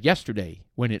 yesterday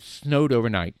when it snowed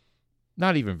overnight.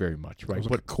 Not even very much, right? It was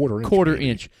like a quarter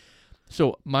inch.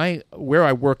 So where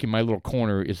I work in my little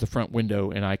corner is the front window,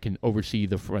 and I can oversee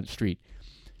the front street.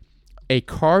 A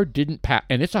car didn't pass,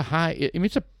 and it's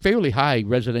it's a fairly high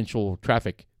residential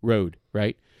traffic road,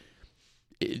 right?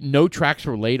 No tracks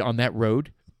were laid on that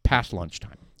road past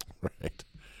lunchtime. Right.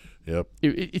 Yep.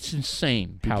 It's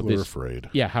insane. People are afraid.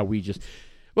 Yeah, how we just.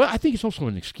 Well, I think it's also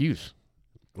an excuse.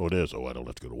 Oh, it is. Oh, I don't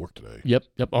have to go to work today. Yep.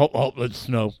 Oh, it's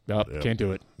snow. Oh, can't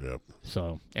do it. Yep.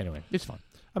 So anyway, it's fun.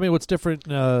 I mean, what's different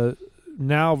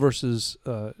now versus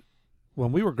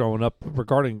when we were growing up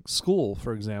regarding school,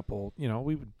 for example? We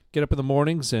would get up in the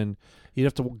mornings and you'd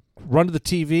have to run to the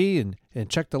TV and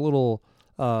check the little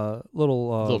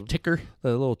ticker,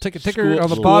 the little ticker School- on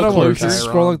the school bottom, where you're closure. just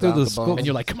scrolling through the School- school. And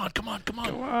you're like, come on.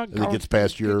 And it gets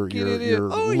past your letter.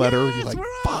 You're like,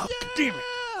 fuck. Damn it.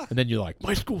 And then you're like,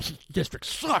 my school district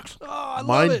sucks. Oh, I love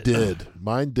Mine it. did.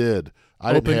 Mine did.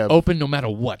 I Open, didn't have open no matter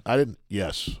what. I didn't.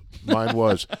 Yes, mine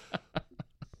was.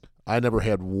 I never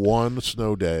had one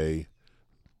snow day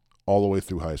all the way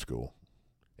through high school,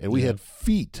 and we had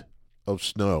feet of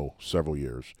snow several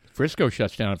years. Frisco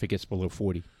shuts down if it gets below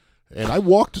 40. And I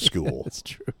walked to school. It's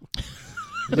true.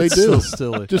 They It's do. so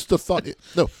silly. Just the thought.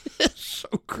 No, It's so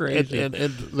crazy. and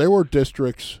there were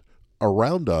districts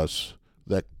around us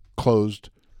that closed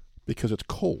because it's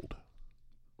cold.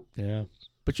 Yeah.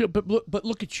 But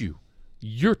look at you.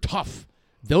 You're tough.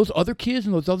 Those other kids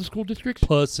in those other school districts,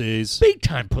 Pussies. big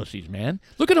time pussies, man.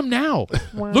 Look at them now.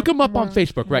 Look them up on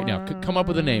Facebook right now. Come up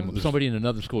with a name of somebody in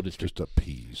another school district. Just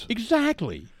appease.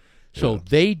 Exactly. So Yeah.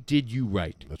 they did you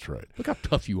right. That's right. Look how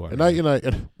tough you are. And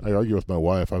I argue with my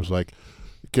wife. I was like,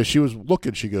 because she was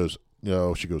looking. She goes,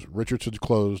 Richardson's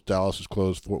closed, Dallas is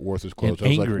closed, Fort Worth is closed.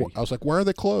 And I angry. was like, why are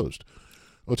they closed?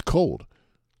 Oh, it's cold.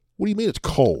 What do you mean it's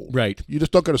cold? Right. You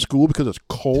just don't go to school because it's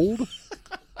cold?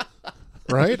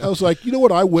 Right? I was like, you know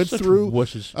what I went Such through?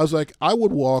 wusses. I was like, I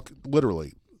would walk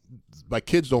literally. My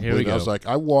kids don't Here we believe it. I go. was like,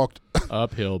 I walked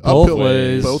Uphill. Both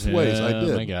ways. Both ways. I Oh,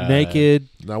 did. my God. Naked.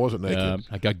 And I wasn't naked.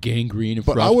 I got gangrene and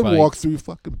But I frostbite. would walk through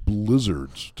fucking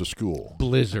blizzards to school.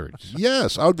 blizzards.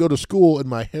 Yes, I would go to school and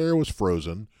my hair was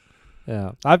frozen.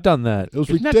 Yeah, I've done that. It was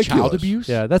Isn't ridiculous. that child abuse?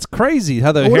 Yeah, that's crazy.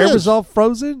 How the Oh, it hair is. was all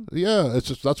frozen. Yeah, it's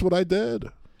just that's what I did.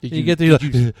 Did You get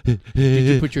the- did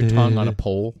you put your tongue on a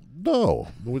pole? No,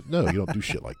 you don't do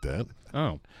shit like that.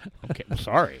 Oh, okay. Well,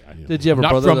 sorry. Did you have a Not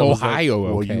brother from that was like- Ohio,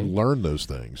 Well, okay. you learn those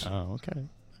things. Oh, okay.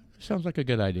 Sounds like a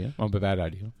good idea. Oh, but bad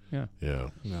idea. Yeah. Yeah.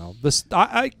 No, this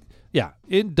yeah,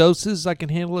 in doses I can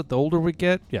handle it. The older we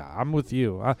get, yeah, I'm with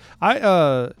you. I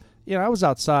was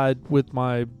outside with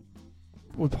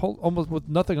almost with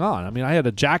nothing on. I mean, I had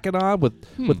a jacket on with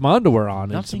my underwear on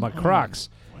Nothing and some on. Crocs,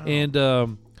 Wow. and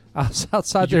I was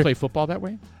outside Did you there. play football that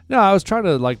way? No, I was trying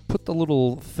to like put the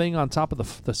little thing on top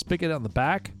of the spigot on the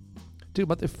back. Dude,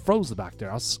 but it froze the back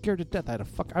there. I was scared to death. I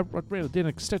ran an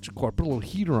extension cord, put a little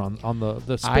heater on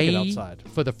the spigot outside.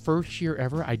 For the first year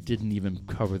ever, I didn't even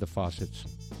cover the faucets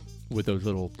with those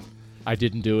little. I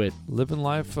didn't do it. Living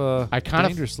life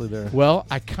dangerously there. Well,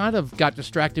 I kind of got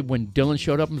distracted when Dylan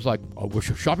showed up and was like, "Oh, we're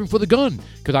shopping for the gun,"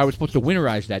 because I was supposed to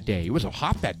winterize that day. It was so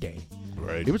hot that day.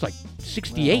 Right. It was like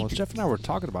 68. Well, Jeff and I were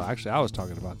talking about. Actually, I was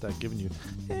talking about that, giving you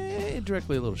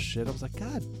indirectly a little shit. I was like,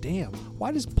 God damn,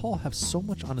 why does Paul have so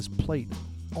much on his plate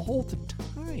all the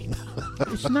time?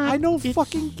 It's not. I don't it's-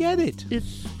 fucking get it.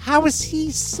 It's. How is he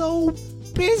so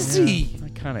busy? Yeah, I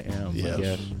kind of am. Yes. I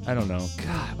guess. I don't know.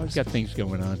 God, I've got things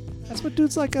going on. that's what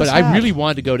dudes like us But I have. really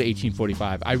wanted to go to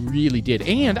 1845. I really did.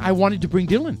 And I wanted to bring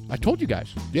Dylan. I told you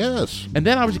guys. Yes. And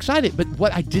then I was excited. But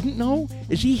what I didn't know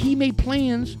is he made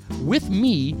plans with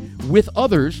me, with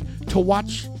others, to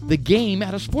watch the game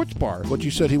at a sports bar. But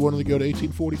you said he wanted to go to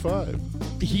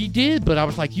 1845. He did, but I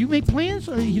was like, you made plans?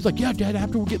 He's like, yeah, Dad,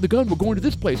 after we get the gun, we're going to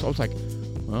this place. I was like,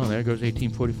 well, there goes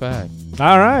 1845.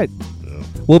 All right. Yeah.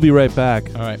 We'll be right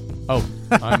back. All right. Oh,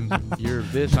 you're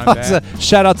this, I'm that.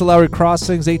 Shout out to Lowry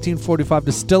Crossings, 1845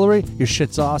 Distillery. Your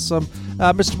shit's awesome.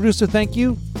 Mr. Producer, thank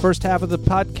you. First half of the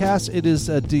podcast. It is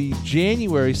the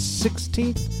January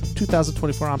 16th,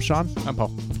 2024. I'm Sean. I'm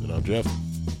Paul. And I'm Jeff.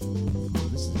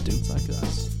 This is Dudes Like Us.